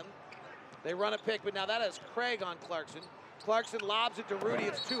Connaughton on him. They run a pick, but now that has Craig on Clarkson. Clarkson lobs it to Rudy.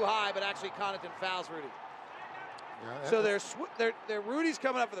 It's too high, but actually Connaughton fouls Rudy. Yeah, So Rudy's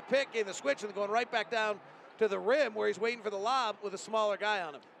coming up for the pick, getting the switch, and going right back down to the rim where he's waiting for the lob with a smaller guy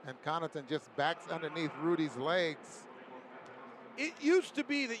on him. And Connaughton just backs underneath Rudy's legs. It used to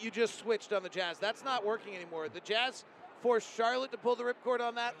be that you just switched on the Jazz. That's not working anymore. The Jazz forced Charlotte to pull the ripcord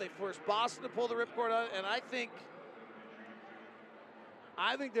on that. They forced Boston to pull the ripcord on it, and I think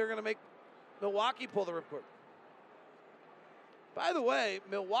they're going to make Milwaukee pull the ripcord. By the way,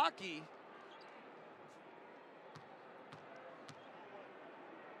 Milwaukee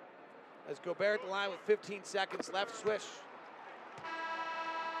as Gobert at the line with 15 seconds left, swish.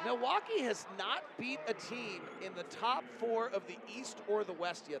 Milwaukee has not beat a team in the top 4 of the East or the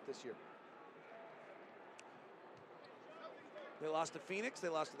West yet this year. They lost to Phoenix, they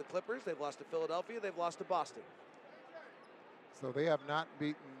lost to the Clippers, they've lost to Philadelphia, they've lost to Boston. So they have not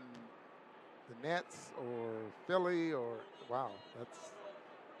beaten the Nets or Philly or, wow, that's.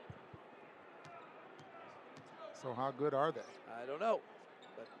 So how good are they? I don't know,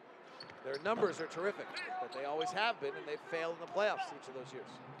 but their numbers are terrific, but they always have been, and they've failed in the playoffs each of those years.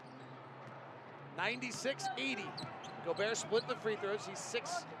 96-80. Gobert split the free throws. He's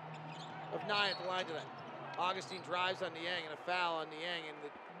 6 of 9 at the line tonight. Augustine drives on Niang and a foul on Niang, and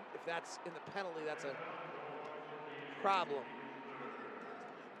if that's in the penalty, that's a problem.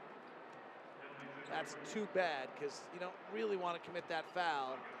 That's too bad because you don't really want to commit that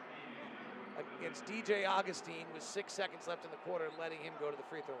foul against DJ Augustine with 6 seconds left in the quarter and letting him go to the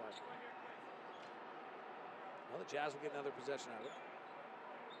free throw line. Well, the Jazz will get another possession out of it.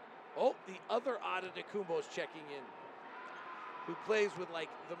 Oh, the other Antetokounmpo is checking in, who plays with like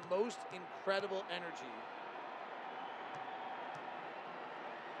the most incredible energy,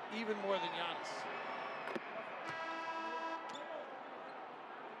 even more than Giannis.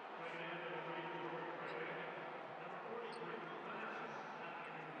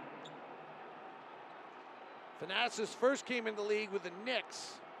 Thanasis first came in the league with the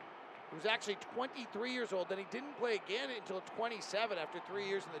Knicks. He was actually 23 years old. Then he didn't play again until 27 after 3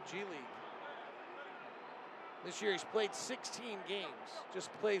 years in the G League. This year he's played 16 games.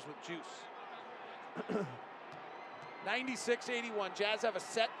 Just plays with juice. 96-81. Jazz have a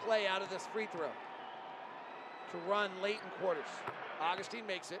set play out of this free throw to run late in quarters. Augustine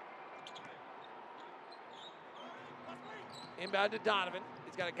makes it. Inbound to Donovan.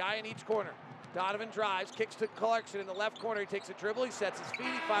 He's got a guy in each corner. Donovan drives, kicks to Clarkson in the left corner. He takes a dribble, he sets his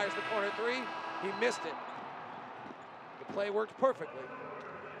feet, he fires the corner three. He missed it. The play worked perfectly,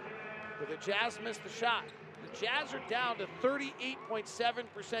 but the Jazz missed the shot. The Jazz are down to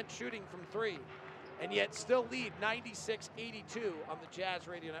 38.7% shooting from three, and yet still lead 96-82 on the Jazz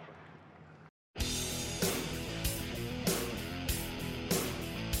Radio Network.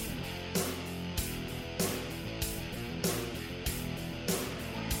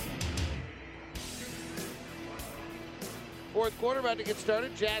 Fourth quarter about to get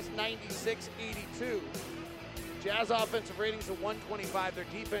started. Jazz 96-82. Jazz offensive rating is a 125. Their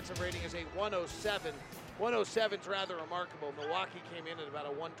defensive rating is a 107. 107 is rather remarkable. Milwaukee came in at about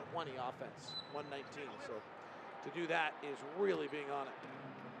a 120 offense, 119. So to do that is really being on it.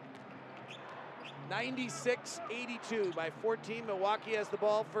 96-82 by 14. Milwaukee has the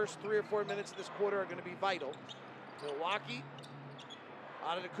ball. First 3 or 4 minutes of this quarter are going to be vital. Milwaukee,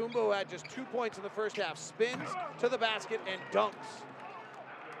 Antetokounmpo had just 2 points in the first half. Spins to the basket and dunks.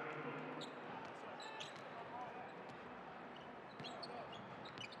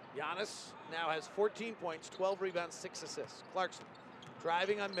 Giannis now has 14 points, 12 rebounds, 6 assists. Clarkson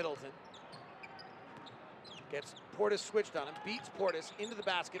driving on Middleton. Gets Portis switched on him, beats Portis into the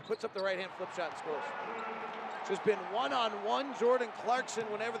basket, puts up the right hand flip shot and scores. Just been one-on-one Jordan Clarkson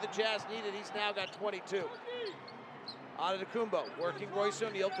whenever the Jazz needed. He's now got 22. Antetokounmpo working Royce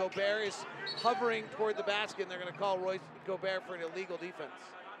O'Neal. Gobert is hovering toward the basket, and they're going to call Gobert for an illegal defense.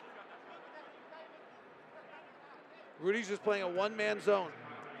 Rudy's just playing a one-man zone.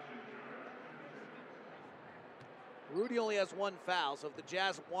 Rudy only has 1 foul, so if the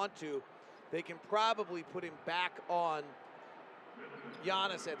Jazz want to, they can probably put him back on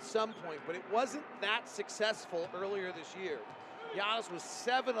Giannis at some point, but it wasn't that successful earlier this year. Giannis was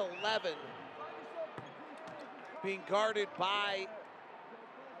 7-11 being guarded by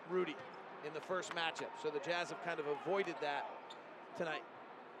Rudy in the first matchup. So the Jazz have kind of avoided that tonight.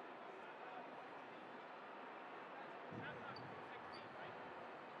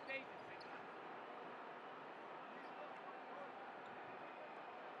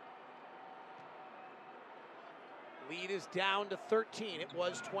 Lead is down to 13. It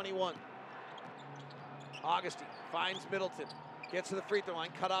was 21. Augustine finds Middleton. Gets to the free throw line,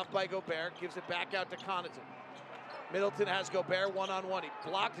 cut off by Gobert, gives it back out to Connaughton. Middleton has Gobert one-on-one. He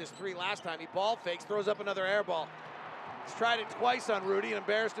blocked his three last time. He ball fakes, throws up another air ball. He's tried it twice on Rudy and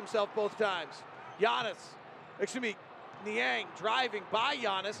embarrassed himself both times. Niang driving by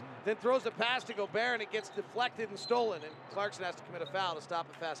Giannis, then throws a pass to Gobert and it gets deflected and stolen, and Clarkson has to commit a foul to stop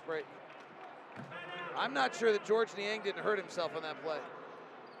a fast break. I'm not sure that George Niang didn't hurt himself on that play.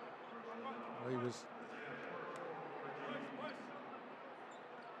 Well,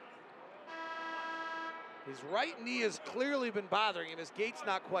 his right knee has clearly been bothering him. His gait's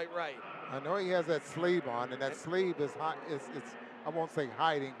not quite right. I know he has that sleeve on, and that sleeve is it's I won't say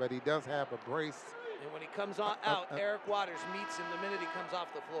hiding, but he does have a brace. And when he comes on out, Eric Waters meets him the minute he comes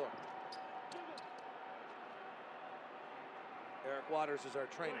off the floor. Eric Waters is our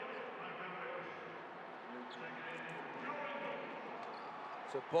trainer.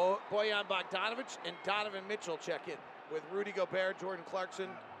 So Bojan Bogdanovic and Donovan Mitchell check in with Rudy Gobert, Jordan Clarkson,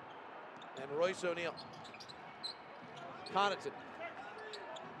 and Royce O'Neal. Connaughton.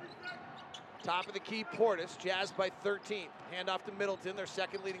 Top of the key, Portis, Jazz by 13. Hand off to Middleton, their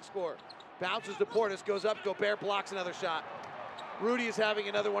second leading scorer. Bounces to Portis, goes up, Gobert blocks another shot. Rudy is having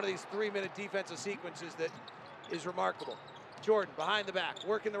another one of these 3-minute defensive sequences that is remarkable. Jordan behind the back,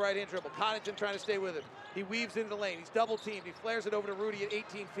 working the right-hand dribble. Connaughton trying to stay with him. He weaves into the lane, he's double-teamed. He flares it over to Rudy at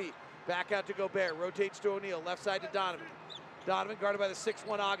 18 feet. Back out to Gobert, rotates to O'Neal, left side to Donovan. Donovan guarded by the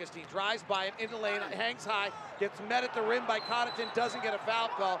 6'1 Augustine, drives by him into the lane, hangs high, gets met at the rim by Connaughton, doesn't get a foul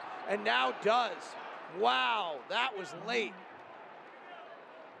call, and now does. Wow, that was late.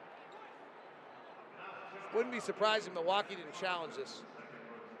 Wouldn't be surprising Milwaukee didn't challenge this.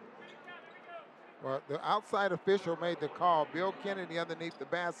 Well, the outside official made the call. Bill Kennedy underneath the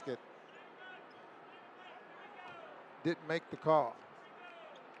basket didn't make the call.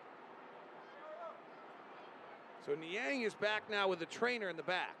 So Niang is back now with the trainer in the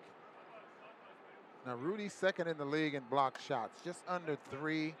back. Now Rudy's second in the league in block shots, just under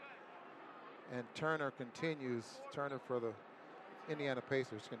 3. And Turner continues, Turner for the Indiana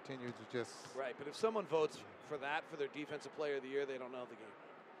Pacers continues to just... Right, but if someone votes for that for their Defensive Player of the Year, they don't know the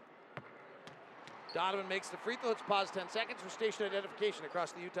game. Donovan makes the free throw. Let's pause 10 seconds for station identification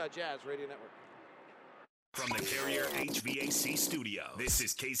across the Utah Jazz Radio Network. From the Carrier HVAC studio, this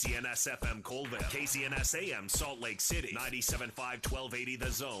is KCNS-FM Colville, KCNS-AM Salt Lake City, 97.5 1280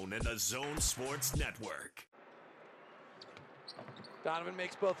 The Zone, and The Zone Sports Network. Donovan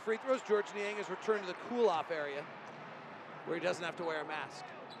makes both free throws. George Niang has returned to the cool-off area where he doesn't have to wear a mask.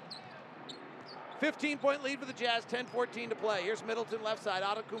 15-point lead for the Jazz, 10-14 to play. Here's Middleton left side.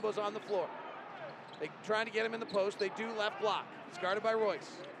 Antetokounmpo's on the floor. They're trying to get him in the post. They do left block. He's guarded by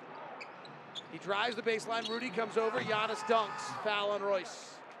Royce. He drives the baseline. Rudy comes over. Giannis dunks. Foul on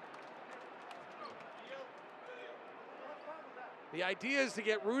Royce. The idea is to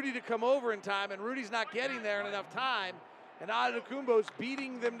get Rudy to come over in time, and Rudy's not getting there in enough time. And Antetokounmpo's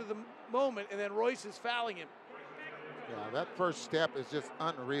beating them to the moment, and then Royce is fouling him. Yeah, that first step is just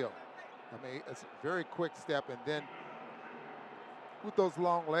unreal. I mean, it's a very quick step, and then with those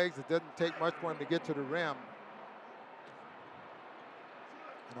long legs, it doesn't take much for him to get to the rim.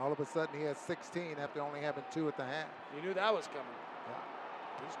 And all of a sudden, he has 16 after only having 2 at the half. You knew that was coming.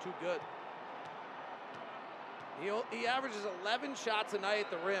 Yeah. He's too good. He averages 11 shots a night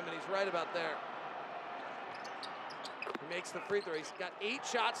at the rim, and he's right about there. He makes the free throw. He's got 8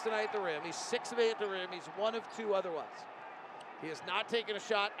 shots tonight at the rim. He's 6 of 8 at the rim. He's 1 of 2 otherwise. He has not taken a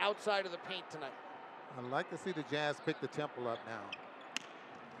shot outside of the paint tonight. I'd like to see the Jazz pick the tempo up now.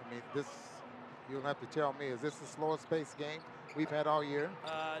 I mean, this, you'll have to tell me, is this the slowest paced game we've had all year?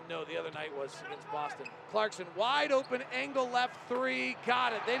 No, the other night was against Boston. Clarkson, wide open, angle left 3,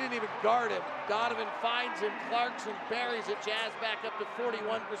 got it. They didn't even guard him. Donovan finds him, Clarkson buries it. Jazz back up to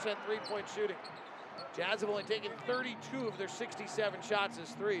 41% three-point shooting. Jazz have only taken 32 of their 67 shots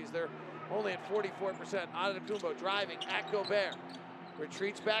as threes. They're only at 44%. Antetokounmpo driving at Gobert.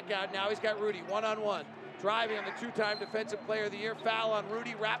 Retreats back out. Now he's got Rudy one-on-one. Driving on the 2-time Defensive Player of the Year. Foul on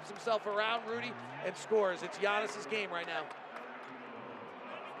Rudy. Wraps himself around Rudy and scores. It's Giannis's game right now.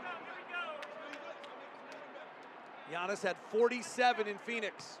 Giannis had 47 in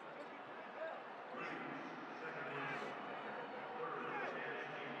Phoenix.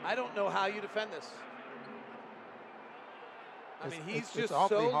 I don't know how you defend this. I mean, he's just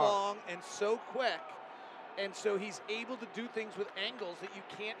so long and so quick, and so he's able to do things with angles that you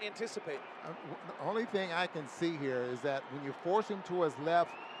can't anticipate. The only thing I can see here is that when you force him to his left,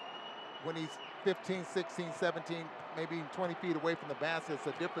 when he's 15, 16, 17, maybe 20 feet away from the basket, it's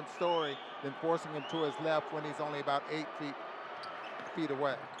a different story than forcing him to his left when he's only about 8 feet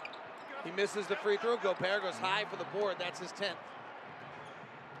away. He misses the free throw. Gobert goes high for the board. That's his 10th.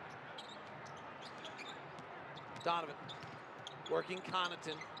 Donovan working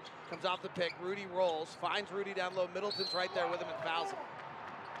Connaughton. Comes off the pick. Rudy rolls. Finds Rudy down low. Middleton's right there with him and fouls him.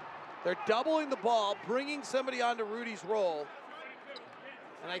 They're doubling the ball, bringing somebody onto Rudy's roll.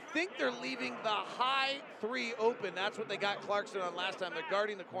 And I think they're leaving the high three open. That's what they got Clarkson on last time. They're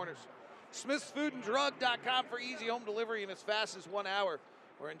guarding the corners. SmithsFoodAndDrug.com for easy home delivery in as fast as 1 hour.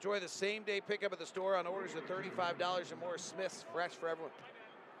 Or enjoy the same-day pickup at the store on orders of $35 or more. Smith's, fresh for everyone.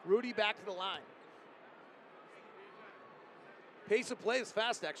 Rudy back to the line. Pace of play is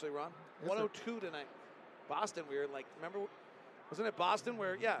fast, actually, Ron. 102 tonight. Boston, we were like, remember, wasn't it Boston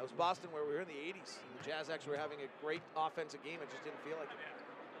where, yeah, it was Boston where we were in the 80s. The Jazz actually were having a great offensive game. It just didn't feel like it.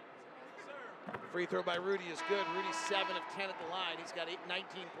 Free throw by Rudy is good. Rudy's 7 of 10 at the line. He's got 19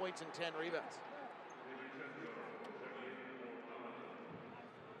 points and 10 rebounds.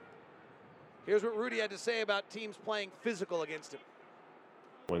 Here's what Rudy had to say about teams playing physical against him.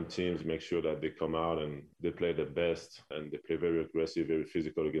 When teams make sure that they come out and they play the best and they play very aggressive, very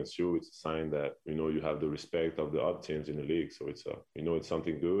physical against you, it's a sign that, you have the respect of the other teams in the league. So it's it's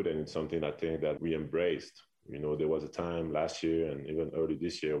something good, and it's something I think that we embraced. There was a time last year and even early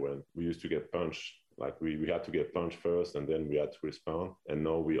this year when we used to get punched. Like we had to get punched first and then we had to respond. And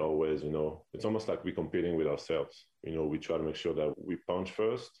now we always, it's almost like we're competing with ourselves. We try to make sure that we punch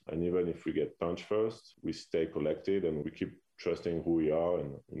first. And even if we get punched first, we stay collected and we keep trusting who we are.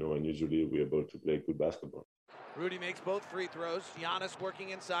 And, and usually we're able to play good basketball. Rudy makes both free throws. Giannis working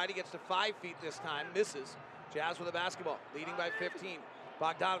inside. He gets to 5 feet this time. Misses. Jazz with the basketball. Leading by 15.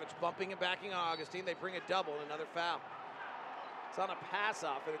 Bogdanovich bumping and backing on Augustine. They bring a double and another foul. It's on a pass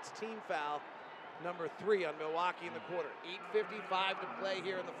off, and it's team foul number 3 on Milwaukee in the quarter. 8:55 to play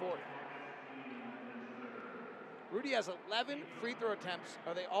here in the fourth. Rudy has 11 free throw attempts.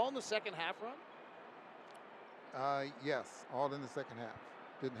 Are they all in the second half, Ron? Yes, all in the second half.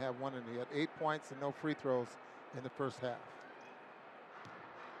 Didn't have one in. He had 8 points and no free throws in the first half.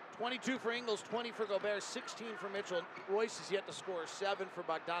 22 for Ingles, 20 for Gobert, 16 for Mitchell. Royce is yet to score, 7 for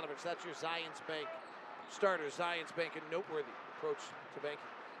Bogdanovich. That's your Zions Bank starter. Zions Bank, a noteworthy approach to banking.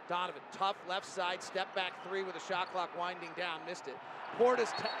 Donovan, tough left side, step back 3 with the shot clock winding down, missed it.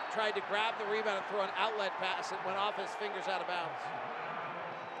 Portis tried to grab the rebound and throw an outlet pass. It went off his fingers out of bounds.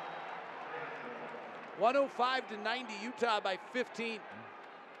 105-90, Utah by 15.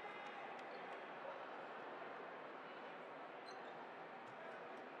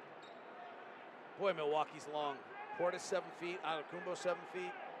 Boy, Milwaukee's long. Portis 7 feet, Antetokounmpo 7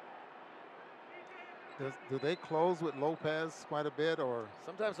 feet. Do they close with Lopez quite a bit, or?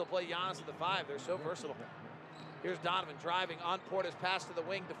 Sometimes they'll play Giannis at the 5. They're so versatile. Here's Donovan driving on Portis, pass to the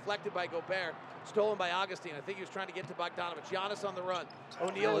wing, deflected by Gobert, stolen by Augustine. I think he was trying to get to Bogdanovich. Giannis on the run.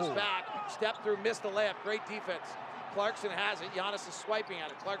 O'Neal is back, step through, missed the layup. Great defense. Clarkson has it. Giannis is swiping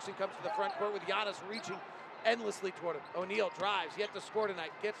at it. Clarkson comes to the front court with Giannis reaching endlessly toward him. O'Neal drives, yet to score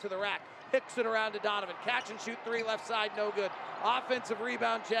tonight, gets to the rack, hicks it around to Donovan. Catch and shoot 3 left side, no good. Offensive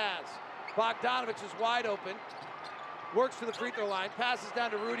rebound, Jazz. Bogdanovich is wide open, works to the free throw line, passes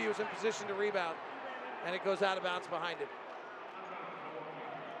down to Rudy, who's in position to rebound, and it goes out of bounds behind him.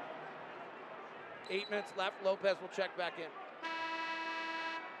 8 minutes left. Lopez will check back in.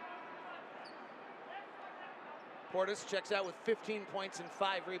 Portis checks out with 15 points and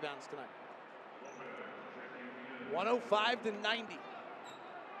 5 rebounds tonight. 105-90.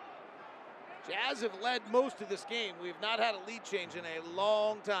 Jazz have led most of this game. We have not had a lead change in a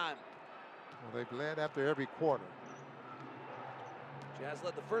long time. Well, they've led after every quarter. Jazz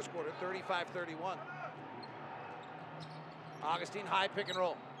led the first quarter, 35-31. Augustine, high pick and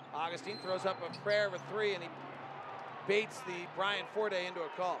roll. Augustine throws up a prayer of a 3, and he baits the Brian Forday into a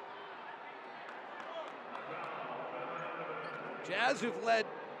call. Jazz, who've led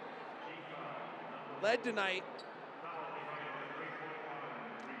tonight,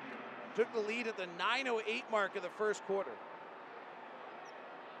 took the lead at the 9:08 mark of the first quarter.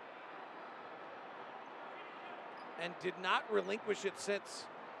 And did not relinquish it since.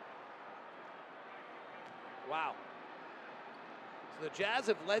 Wow. So the Jazz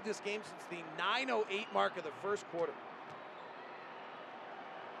have led this game since the 9:08 mark of the first quarter.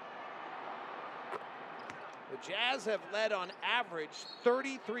 The Jazz have led on average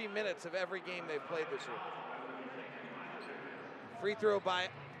 33 minutes of every game they've played this year. Free throw by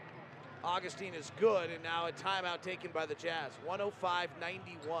Augustine is good, and now a timeout taken by the Jazz.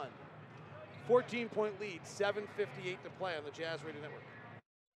 105-91. 14-point lead, 7:58 to play on the Jazz Radio Network.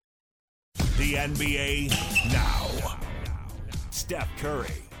 The NBA now. Steph Curry.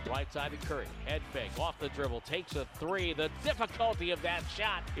 Right side to Curry. Head fake. Off the dribble. Takes a three. The difficulty of that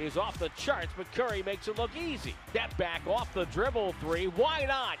shot is off the charts, but Curry makes it look easy. Step back off the dribble three. Why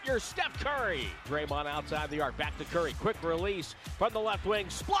not? You're Steph Curry. Draymond outside the arc. Back to Curry. Quick release from the left wing.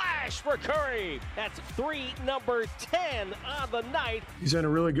 Splash for Curry. That's three number 10 on the night. He's in a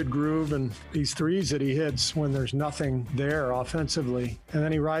really good groove, and these threes that he hits when there's nothing there offensively, and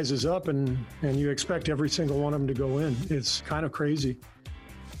then he rises up, and you expect every single one of them to go in. It's kind of crazy.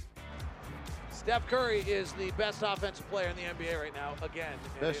 Steph Curry is the best offensive player in the NBA right now, again.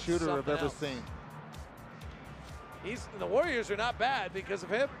 Best shooter I've ever seen. The Warriors are not bad because of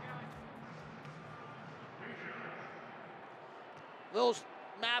him. Little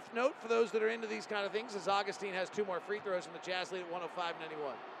math note for those that are into these kind of things is Augustine has 2 more free throws and the Jazz lead at 105-91.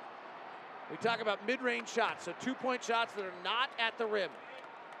 We talk about mid-range shots, so 2-point shots that are not at the rim.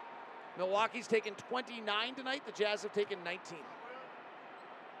 Milwaukee's taken 29 tonight. The Jazz have taken 19.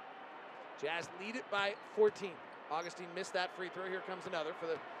 Jazz lead it by 14. Augustine missed that free throw. Here comes another for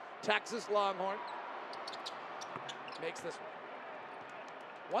the Texas Longhorn. Makes this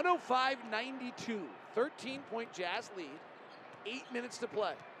one. 105-92. 13-point Jazz lead. 8 minutes to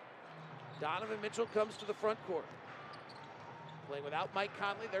play. Donovan Mitchell comes to the front court. Playing without Mike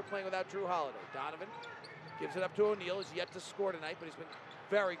Conley. They're playing without Drew Holiday. Donovan gives it up to O'Neal. He's yet to score tonight, but he's been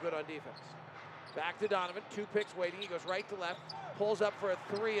very good on defense. Back to Donovan. 2 picks waiting. He goes right to left. Pulls up for a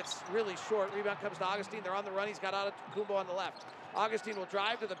three. It's really short. Rebound comes to Augustine. They're on the run. He's got Antetokounmpo on the left. Augustine will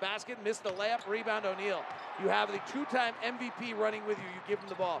drive to the basket. Miss the layup. Rebound O'Neal. You have the 2-time MVP running with you. You give him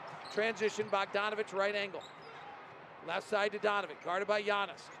the ball. Transition. Bogdanovich right angle. Left side to Donovan. Guarded by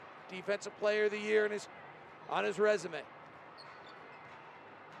Giannis. Defensive player of the year on his resume.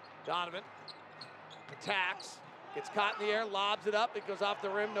 Donovan attacks. Gets caught in the air. Lobs it up. It goes off the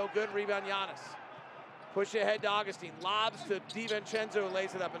rim. No good. Rebound Giannis. Push ahead to Augustine. Lobs to DiVincenzo, who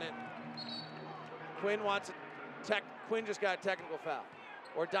lays it up and in. Quinn wants a Quinn just got a technical foul.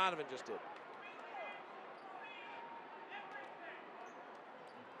 Or Donovan just did.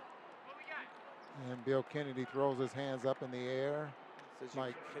 And Bill Kennedy throws his hands up in the air. Says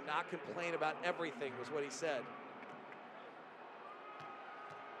you cannot complain about everything, was what he said.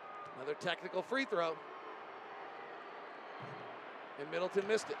 Another technical free throw. And Middleton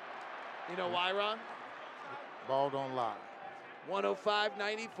missed it. You know why, Ron? Ball don't lie.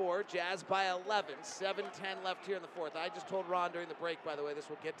 105-94, Jazz by 11, 7-10 left here in the fourth. I just told Ron during the break, by the way, this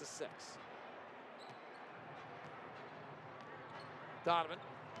will get to 6. Donovan.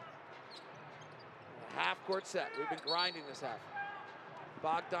 Half-court set. We've been grinding this half.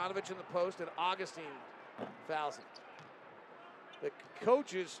 Bogdanovich in the post, and Augustine fouls him. The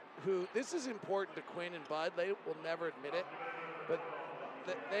coaches this is important to Quinn and Bud, they will never admit it, but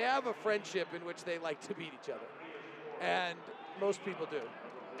they have a friendship in which they like to beat each other. And most people do.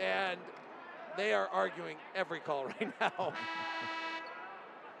 And they are arguing every call right now.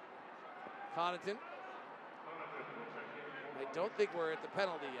 Connaughton. I don't think we're at the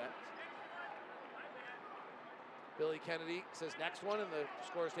penalty yet. Billy Kennedy says next one, and the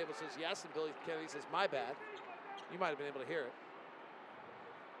scorer's table says yes, and Billy Kennedy says my bad. You might have been able to hear it.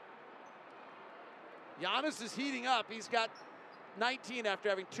 Giannis is heating up. He's got 19 after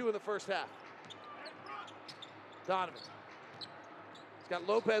having 2 in the first half. Donovan. He's got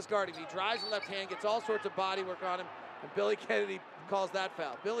Lopez guarding. He drives the left hand, gets all sorts of body work on him, and Billy Kennedy calls that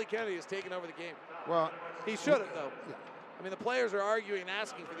foul. Billy Kennedy has taken over the game. Well, he should have, though. Yeah. I mean, the players are arguing and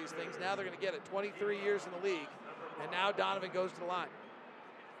asking for these things. Now they're going to get it. 23 years in the league, and now Donovan goes to the line.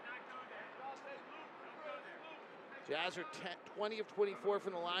 Jazz are 20 of 24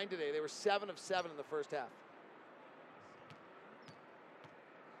 from the line today. They were 7 of 7 in the first half.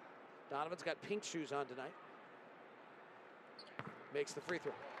 Donovan's got pink shoes on tonight. Makes the free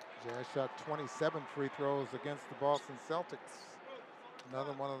throw. Jazz shot 27 free throws against the Boston Celtics.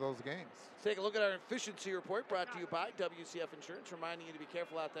 Another one of those games. Let's take a look at our efficiency report brought to you by WCF Insurance, reminding you to be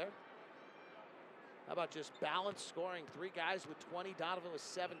careful out there. How about just balanced scoring? 3 guys with 20. Donovan with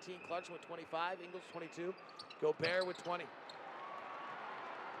 17. Clarkson with 25. Ingles 22. Gobert with 20.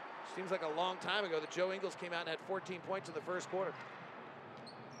 Seems like a long time ago that Joe Ingles came out and had 14 points in the first quarter.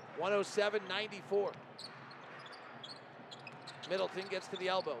 107-94. Middleton gets to the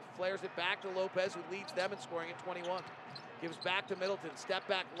elbow. Flares it back to Lopez, who leads them in scoring at 21. Gives back to Middleton. Step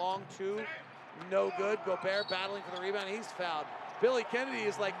back long 2. No good. Gobert battling for the rebound. He's fouled. Billy Kennedy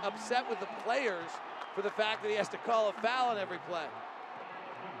is like upset with the players for the fact that he has to call a foul on every play.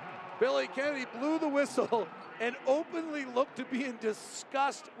 Billy Kennedy blew the whistle and openly looked to be in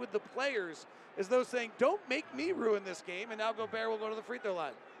disgust with the players, as though saying, don't make me ruin this game, and now Gobert will go to the free throw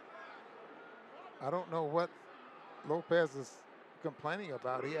line. I don't know what Lopez is complaining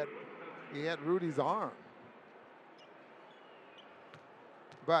about. He had Rudy's arm.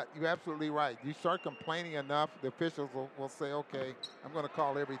 But you're absolutely right. You start complaining enough, the officials will say, okay, I'm going to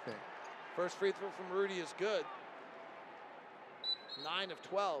call everything. First free throw from Rudy is good. 9 of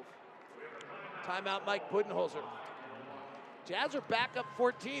 12. Timeout, Mike Budenholzer. Jazz are back up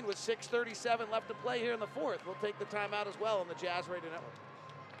 14 with 6:37 left to play here in the fourth. We'll take the timeout as well on the Jazz Radio Network.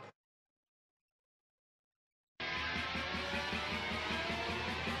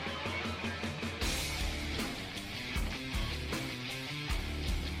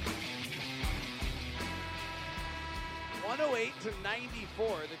 To 94.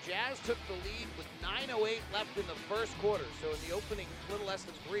 The Jazz took the lead with 9:08 left in the first quarter. So in the opening, a little less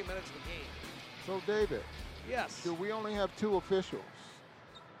than 3 minutes of the game. So David. Yes. Do we only have 2 officials?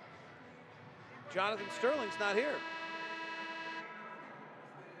 Jonathan Sterling's not here.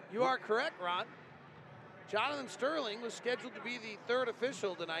 You are correct, Ron. Jonathan Sterling was scheduled to be the 3rd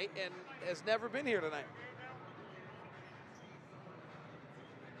official tonight and has never been here tonight.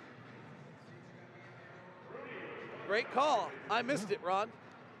 Great call. I missed it, Ron.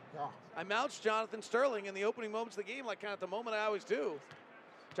 Yeah. I moused Jonathan Sterling in the opening moments of the game, like kind of the moment I always do.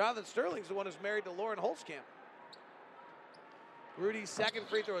 Jonathan Sterling's the one who's married to Lauren Holzkamp. Rudy's second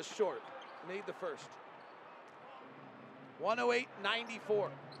free throw is short. Made the first. 108-94.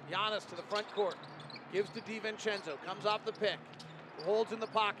 Giannis to the front court. Gives to DiVincenzo. Comes off the pick. Holds in the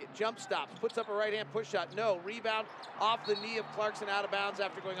pocket. Jump stops. Puts up a right-hand push shot. No. Rebound off the knee of Clarkson out of bounds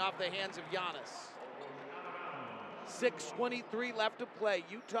after going off the hands of Giannis. 6:23 left to play.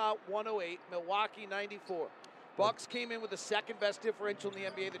 Utah 108, Milwaukee 94. Bucks came in with the second best differential in the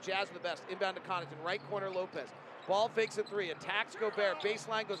NBA. The Jazz are the best. Inbound to Connaughton, right corner Lopez. Ball fakes a 3, attacks Gobert.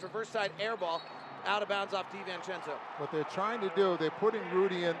 Baseline goes reverse side air ball. Out of bounds off DiVincenzo. What they're trying to do, they're putting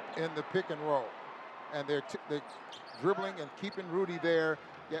Rudy in the pick and roll. And they're dribbling and keeping Rudy there.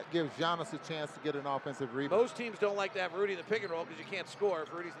 That gives Giannis a chance to get an offensive rebound. Most teams don't like to have Rudy in the pick and roll because you can't score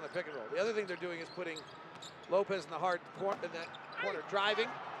if Rudy's in the pick and roll. The other thing they're doing is putting Lopez in the hard corner, driving.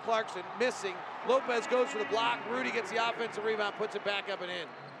 Clarkson missing. Lopez goes for the block. Rudy gets the offensive rebound, puts it back up and in.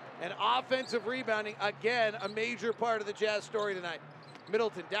 And offensive rebounding, again, a major part of the Jazz story tonight.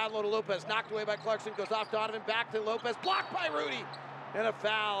 Middleton down low to Lopez, knocked away by Clarkson, goes off Donovan, back to Lopez, blocked by Rudy, and a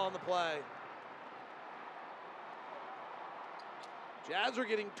foul on the play. Jazz are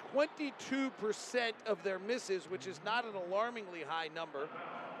getting 22% of their misses, which is not an alarmingly high number,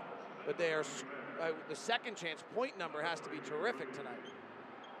 but they are the second chance point number has to be terrific tonight.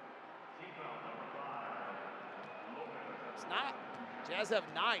 It's not. Jazz have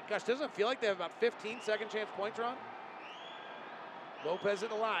 9. Gosh, doesn't it feel like they have about 15 second chance points, Ron? Lopez at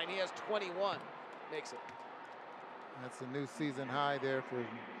the line. He has 21. Makes it. That's a new season high there for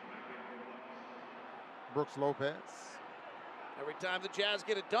Brooks Lopez. Every time the Jazz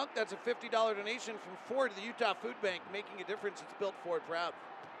get a dunk, that's a $50 donation from Ford to the Utah Food Bank, making a difference. It's built Ford proud.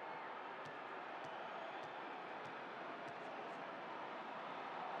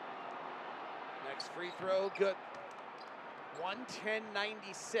 Next free throw, good.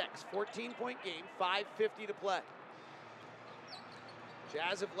 110-96, 14-point game, 5:50 to play.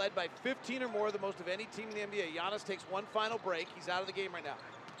 Jazz have led by 15 or more, the most of any team in the NBA. Giannis takes one final break. He's out of the game right now.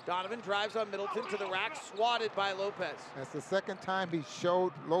 Donovan drives on Middleton to the rack, swatted by Lopez. That's the second time he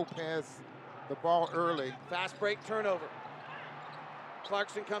showed Lopez the ball early. Fast break, turnover.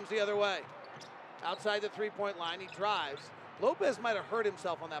 Clarkson comes the other way. Outside the three-point line, he drives. Lopez might have hurt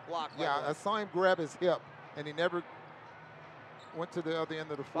himself on that block. Yeah, I saw him grab his hip, and he never went to the other end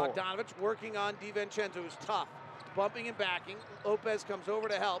of the floor. Bogdanovich working on DiVincenzo, who's tough. Bumping and backing. Lopez comes over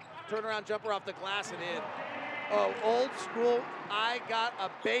to help. Turnaround jumper off the glass and in. Oh, old school, I got a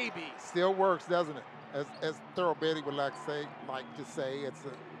baby. Still works, doesn't it? As Thurl Betty would like to say, it's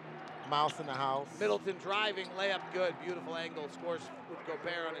a mouse in the house. Middleton driving, layup good, beautiful angle. Scores with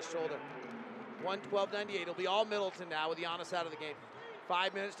Gobert on his shoulder. 112-98. It'll be all Middleton now with Giannis out of the game.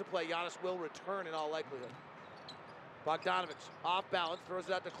 5 minutes to play. Giannis will return in all likelihood. Bogdanovich off balance, throws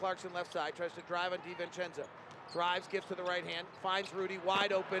it out to Clarkson left side, tries to drive on DiVincenzo. Drives, gives to the right hand, finds Rudy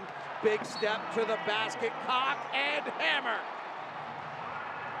wide open. Big step to the basket, cock and hammer.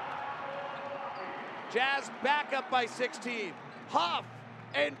 Jazz back up by 16. Huff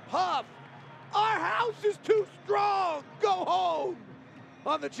and puff. Our house is too strong. Go home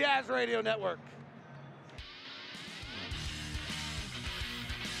on the Jazz Radio Network.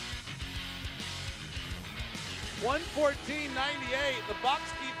 $114.98. The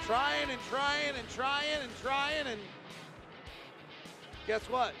Bucks keep trying and trying and trying and trying, and guess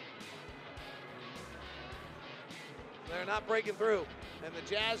what? They're not breaking through. And the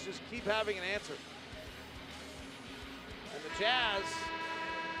Jazz just keep having an answer. And the Jazz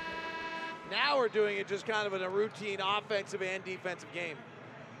now are doing it just kind of in a routine offensive and defensive game.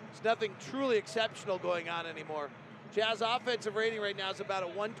 There's nothing truly exceptional going on anymore. Jazz offensive rating right now is about a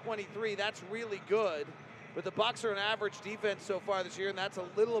 123. That's really good. But the Bucks are an average defense so far this year, and that's a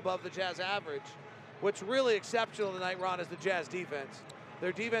little above the Jazz average. What's really exceptional tonight, Ron, is the Jazz defense.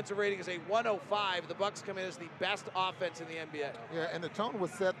 Their defensive rating is a 105. The Bucks come in as the best offense in the NBA. Yeah, and the tone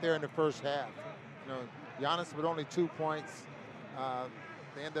was set there in the first half. You know, Giannis with only 2 points.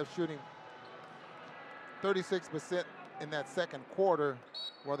 They end up shooting 36% in that second quarter,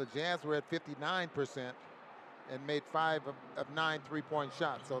 while the Jazz were at 59% and made 5 of 9 3-point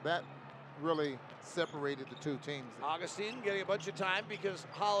shots. So that really separated the two teams. Augustine getting a bunch of time because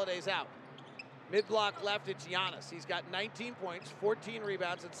Holiday's out. Mid-block left, it's Giannis. He's got 19 points, 14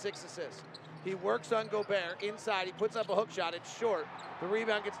 rebounds, and 6 assists. He works on Gobert inside. He puts up a hook shot. It's short. The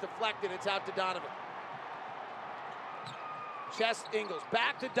rebound gets deflected. It's out to Donovan. Chest Ingles.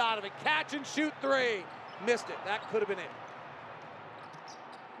 Back to Donovan. Catch and shoot 3. Missed it. That could have been it.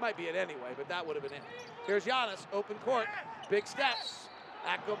 Might be it anyway, but that would have been it. Here's Giannis. Open court. Big steps.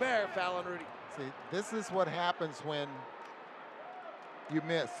 At Gobert. Foul on Rudy. See, this is what happens when you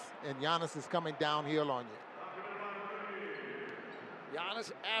miss, and Giannis is coming downhill on you.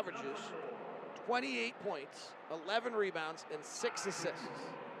 Giannis averages 28 points, 11 rebounds, and 6 assists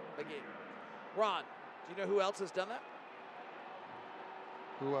a game. Ron, do you know who else has done that?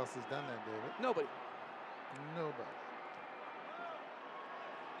 Who else has done that, David? Nobody. Nobody.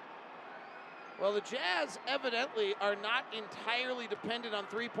 Well, the Jazz evidently are not entirely dependent on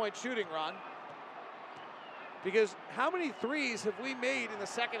three-point shooting, Ron. Because how many threes have we made in the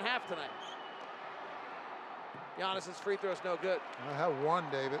second half tonight? Giannis's free throw's no good. I have one,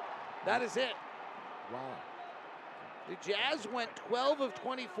 David. That is it. Wow. The Jazz went 12 of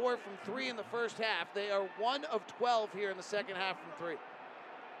 24 from 3 in the first half. They are 1 of 12 here in the second half from 3.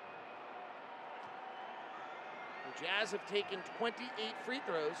 The Jazz have taken 28 free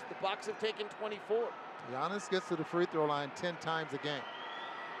throws. The Bucks have taken 24. Giannis gets to the free throw line 10 times a game.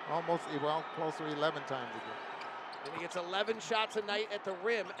 Almost, well, closer 11 times a game. And he gets 11 shots a night at the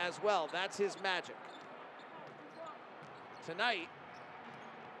rim as well. That's his magic. Tonight,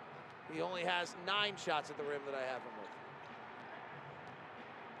 he only has 9 shots at the rim that I have him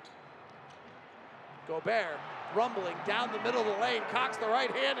with. Gobert rumbling down the middle of the lane, cocks the right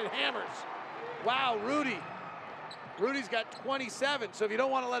hand and hammers. Wow, Rudy. Rudy's got 27, so if you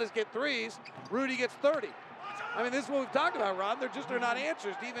don't want to let us get threes, Rudy gets 30. I mean, this is what we've talked about, Ron. There just are not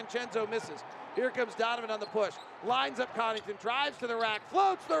answers. DiVincenzo misses. Here comes Donovan on the push. Lines up Connaughton, drives to the rack,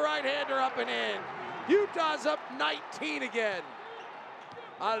 floats the right-hander up and in. Utah's up 19 again.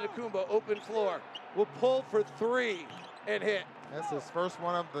 Antetokounmpo, open floor, will pull for 3 and hit. That's his first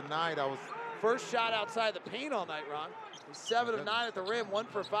one of the night. First shot outside the paint all night, Ron. He's 7 of 9 at the rim, 1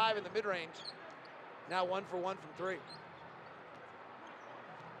 for 5 in the mid-range. Now 1 for 1 from 3.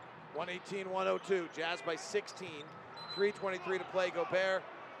 118-102, Jazz by 16. 3:23 to play. Gobert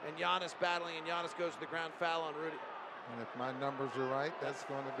and Giannis battling, and Giannis goes to the ground. Foul on Rudy. And if my numbers are right, that's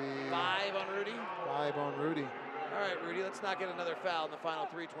going to be 5 on Rudy. 5 on Rudy. All right, Rudy, let's not get another foul in the final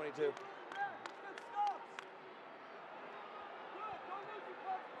 3:22.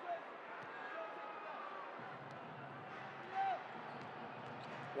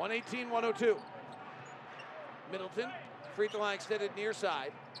 (118-102). Middleton, free throw line extended near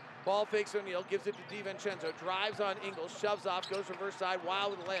side. Ball fakes O'Neal, gives it to DiVincenzo, drives on Ingles, shoves off, goes reverse side,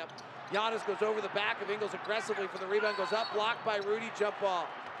 Wild with a layup. Giannis goes over the back of Ingles aggressively for the rebound, goes up, blocked by Rudy, jump ball.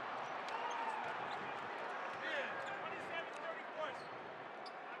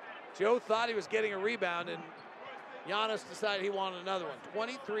 Joe thought he was getting a rebound, and Giannis decided he wanted another one.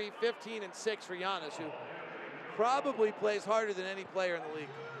 23, 15, and 6 for Giannis, who probably plays harder than any player in the league.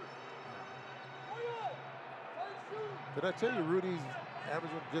 Did I tell you Rudy's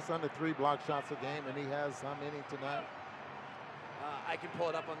averaging just under 3 block shots a game, and he has how many tonight? I can pull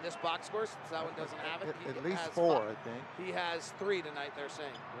it up on this box score since that one doesn't have it. At least 4, I think. He has 3 tonight, they're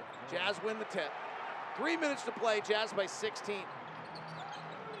saying. Jazz win the tip. 3 minutes to play, Jazz by 16.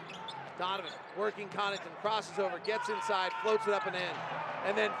 Donovan working Connaughton, crosses over, gets inside, floats it up and in,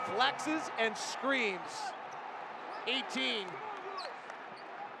 and then flexes and screams.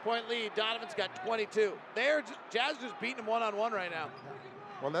 18-point lead. Donovan's got 22. Jazz just beating him one-on-one right now.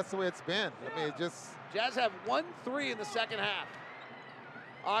 Well, that's the way it's been. I mean, it just... Jazz have 1-3 in the second half.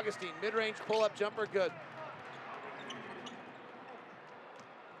 Augustine, mid-range pull-up jumper, good.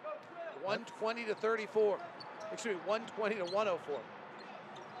 120-34. Excuse me, 120-104.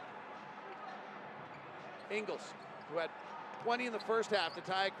 Ingles, who had 20 in the first half to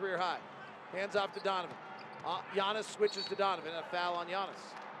tie a career high. Hands off to Donovan. Giannis switches to Donovan. A foul on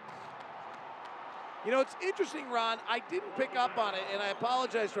Giannis. You know, it's interesting, Ron. I didn't pick up on it, and I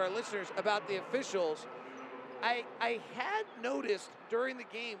apologize to our listeners about the officials. I had noticed during the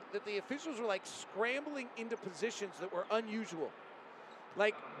game that the officials were like scrambling into positions that were unusual.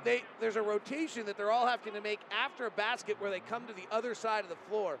 Like there's a rotation that they're all having to make after a basket where they come to the other side of the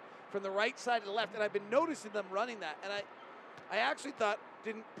floor from the right side to the left, and I've been noticing them running that, and I actually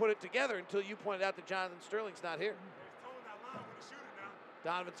didn't put it together until you pointed out that Jonathan Sterling's not here.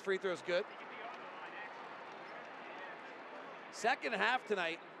 Donovan's free throw's good. Second half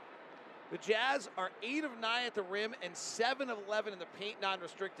tonight, the Jazz are 8 of 9 at the rim and 7 of 11 in the paint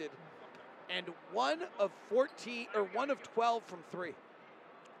non-restricted, and 1 of 12 from 3.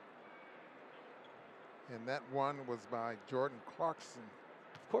 And that one was by Jordan Clarkson.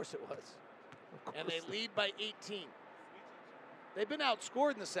 Of course it was. And they lead by 18. They've been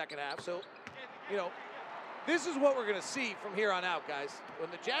outscored in the second half, so, you know, this is what we're going to see from here on out, guys.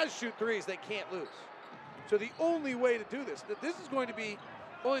 When the Jazz shoot threes, they can't lose. So the only way to do this is going to be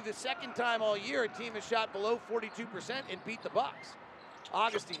only the second time all year a team has shot below 42% and beat the Bucks.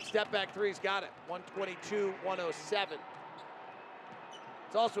 Augustine, step back three's got it. 122-107.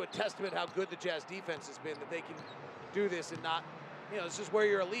 It's also a testament how good the Jazz defense has been that they can do this and not, you know, this is where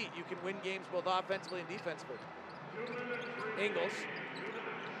you're elite. You can win games both offensively and defensively. Ingles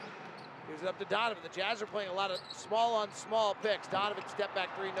gives it up to Donovan. The Jazz are playing a lot of small-on-small picks. Donovan, step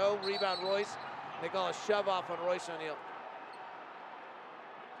back three, no. Rebound, Royce. They call a shove off on Royce O'Neal.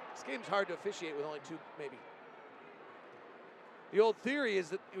 This game's hard to officiate with only 2, maybe. The old theory is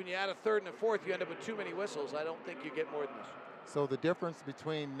that when you add a third and a fourth, you end up with too many whistles. I don't think you get more than this. So the difference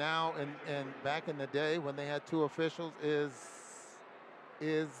between now and back in the day when they had 2 officials is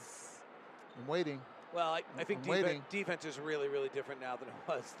I'm waiting. Well, I think defense is really, really different now than it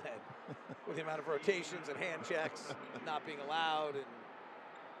was then. With the amount of rotations and hand checks not being allowed. And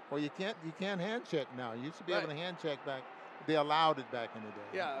well, you can't hand check now. You used to be able to hand check back. They allowed it back in the day.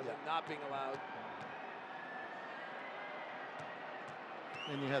 Yeah, not being allowed.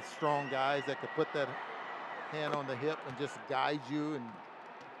 And you had strong guys that could put that hand on the hip and just guide you and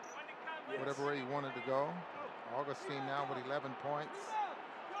whatever way you wanted to go. Augustine now with 11 points.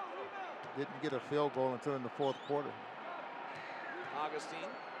 Didn't get a field goal until in the 4th quarter. Augustine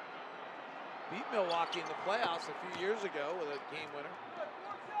beat Milwaukee in the playoffs a few years ago with a game winner.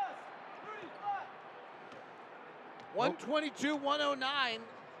 122-109.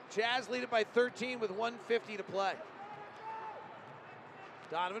 Jazz lead it by 13 with 1:50 to play.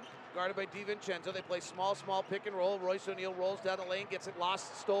 Donovan guarded by DiVincenzo. They play small pick and roll. Royce O'Neal rolls down the lane, gets it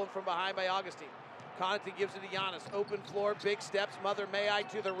lost, stolen from behind by Augustine. Connaughton gives it to Giannis. Open floor, big steps. Mother May I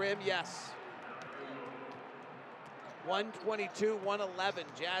to the rim, yes. 122-111.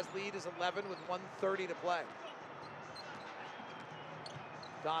 Jazz lead is 11 with 1:30 to play.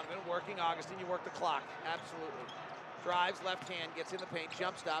 Donovan working Augustine. You work the clock. Absolutely. Drives left hand, gets in the paint,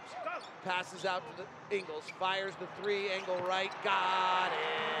 jump stops, passes out to the Ingles, fires the 3, angle right, got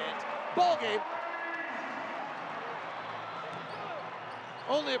it. Ball game.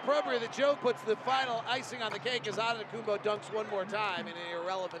 Only appropriate that Joe puts the final icing on the cake as Antetokounmpo dunks one more time in an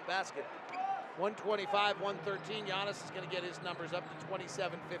irrelevant basket. 125-113. Giannis is going to get his numbers up to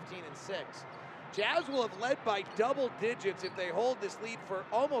 27, 15, and 6. Jazz will have led by double digits if they hold this lead for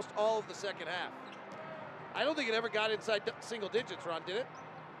almost all of the second half. I don't think it ever got inside single digits, Ron, did it?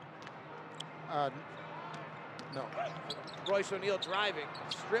 No. Royce O'Neal driving,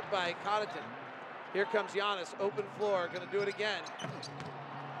 stripped by Connaughton. Here comes Giannis, open floor, going to do it again.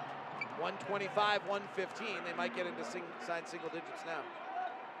 125-115. They might get into inside single digits now.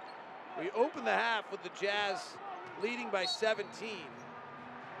 We open the half with the Jazz leading by 17.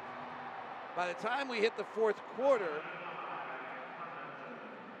 By the time we hit the 4th quarter,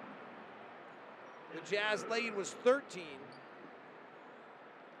 the Jazz lead was 13.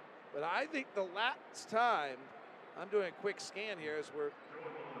 But I think the last time, I'm doing a quick scan here as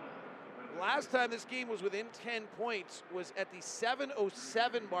last time this game was within 10 points was at the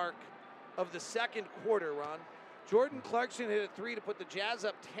 7:07 mark of the 2nd quarter, Ron. Jordan Clarkson hit a 3 to put the Jazz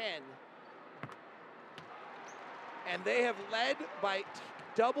up 10. And they have led by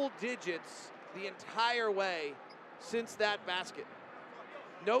double digits the entire way since that basket.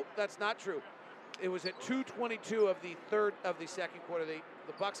 Nope, that's not true. It was at 2:22 of the 2nd quarter. The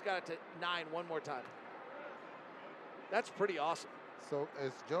Bucks got it to 9 one more time. That's pretty awesome. So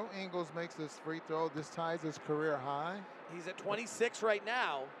as Joe Ingles makes this free throw, this ties his career high. He's at 26 right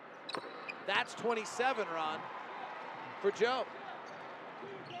now. That's 27, Ron, for Joe.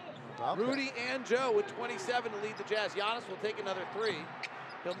 Rudy and Joe with 27 to lead the Jazz. Giannis will take another three.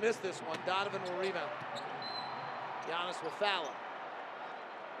 He'll miss this one. Donovan will rebound. Giannis will foul him.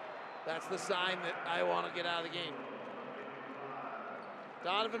 That's the sign that I want to get out of the game.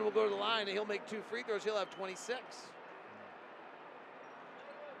 Donovan will go to the line, and he'll make 2 free throws. He'll have 26.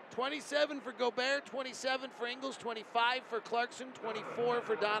 27 for Gobert, 27 for Ingles, 25 for Clarkson, 24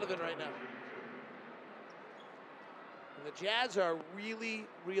 for Donovan right now. And the Jazz are really,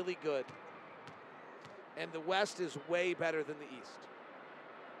 really good. And the West is way better than the East.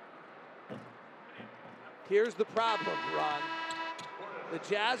 Here's the problem, Ron. The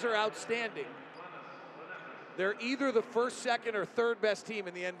Jazz are outstanding. They're either the first, second, or third best team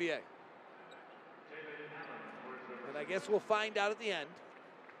in the NBA. And I guess we'll find out at the end.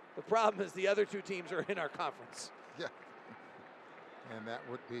 The problem is the other 2 teams are in our conference. Yeah. And that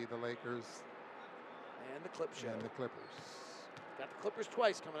would be the Lakers. And the Clip Show. And the Clippers. Got the Clippers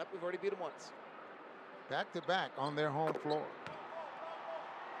twice coming up. We've already beat them once. Back to back on their home floor.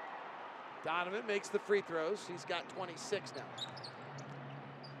 Donovan makes the free throws. He's got 26 now.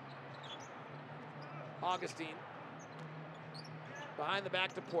 Augustine. Behind the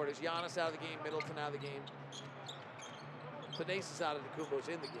back to Portis. Giannis out of the game. Middleton out of the game. Thanasis out of the Kumbo's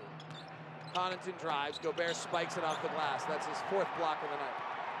in the game. Connaughton drives. Gobert spikes it off the glass. That's his 4th block of the night.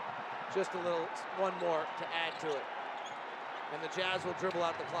 Just a little, one more to add to it. And the Jazz will dribble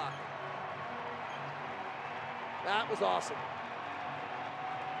out the clock. That was awesome.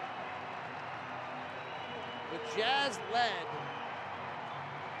 The Jazz led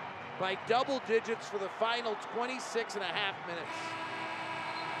by double digits for the final 26 and a half minutes.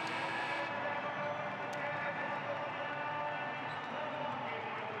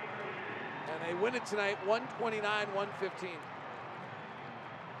 And they win it tonight, 129-115.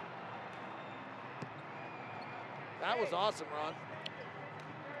 That was awesome, Ron.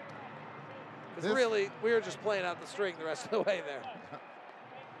 Because really, we were just playing out the string the rest of the way there.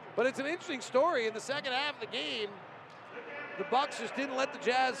 But it's an interesting story. In the second half of the game, the Bucks just didn't let the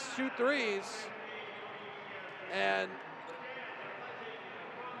Jazz shoot threes. And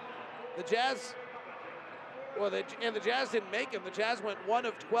the Jazz, the Jazz didn't make them. The Jazz went 1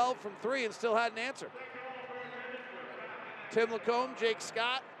 of 12 from 3 and still had an answer. Tim Lacombe, Jake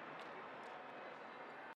Scott,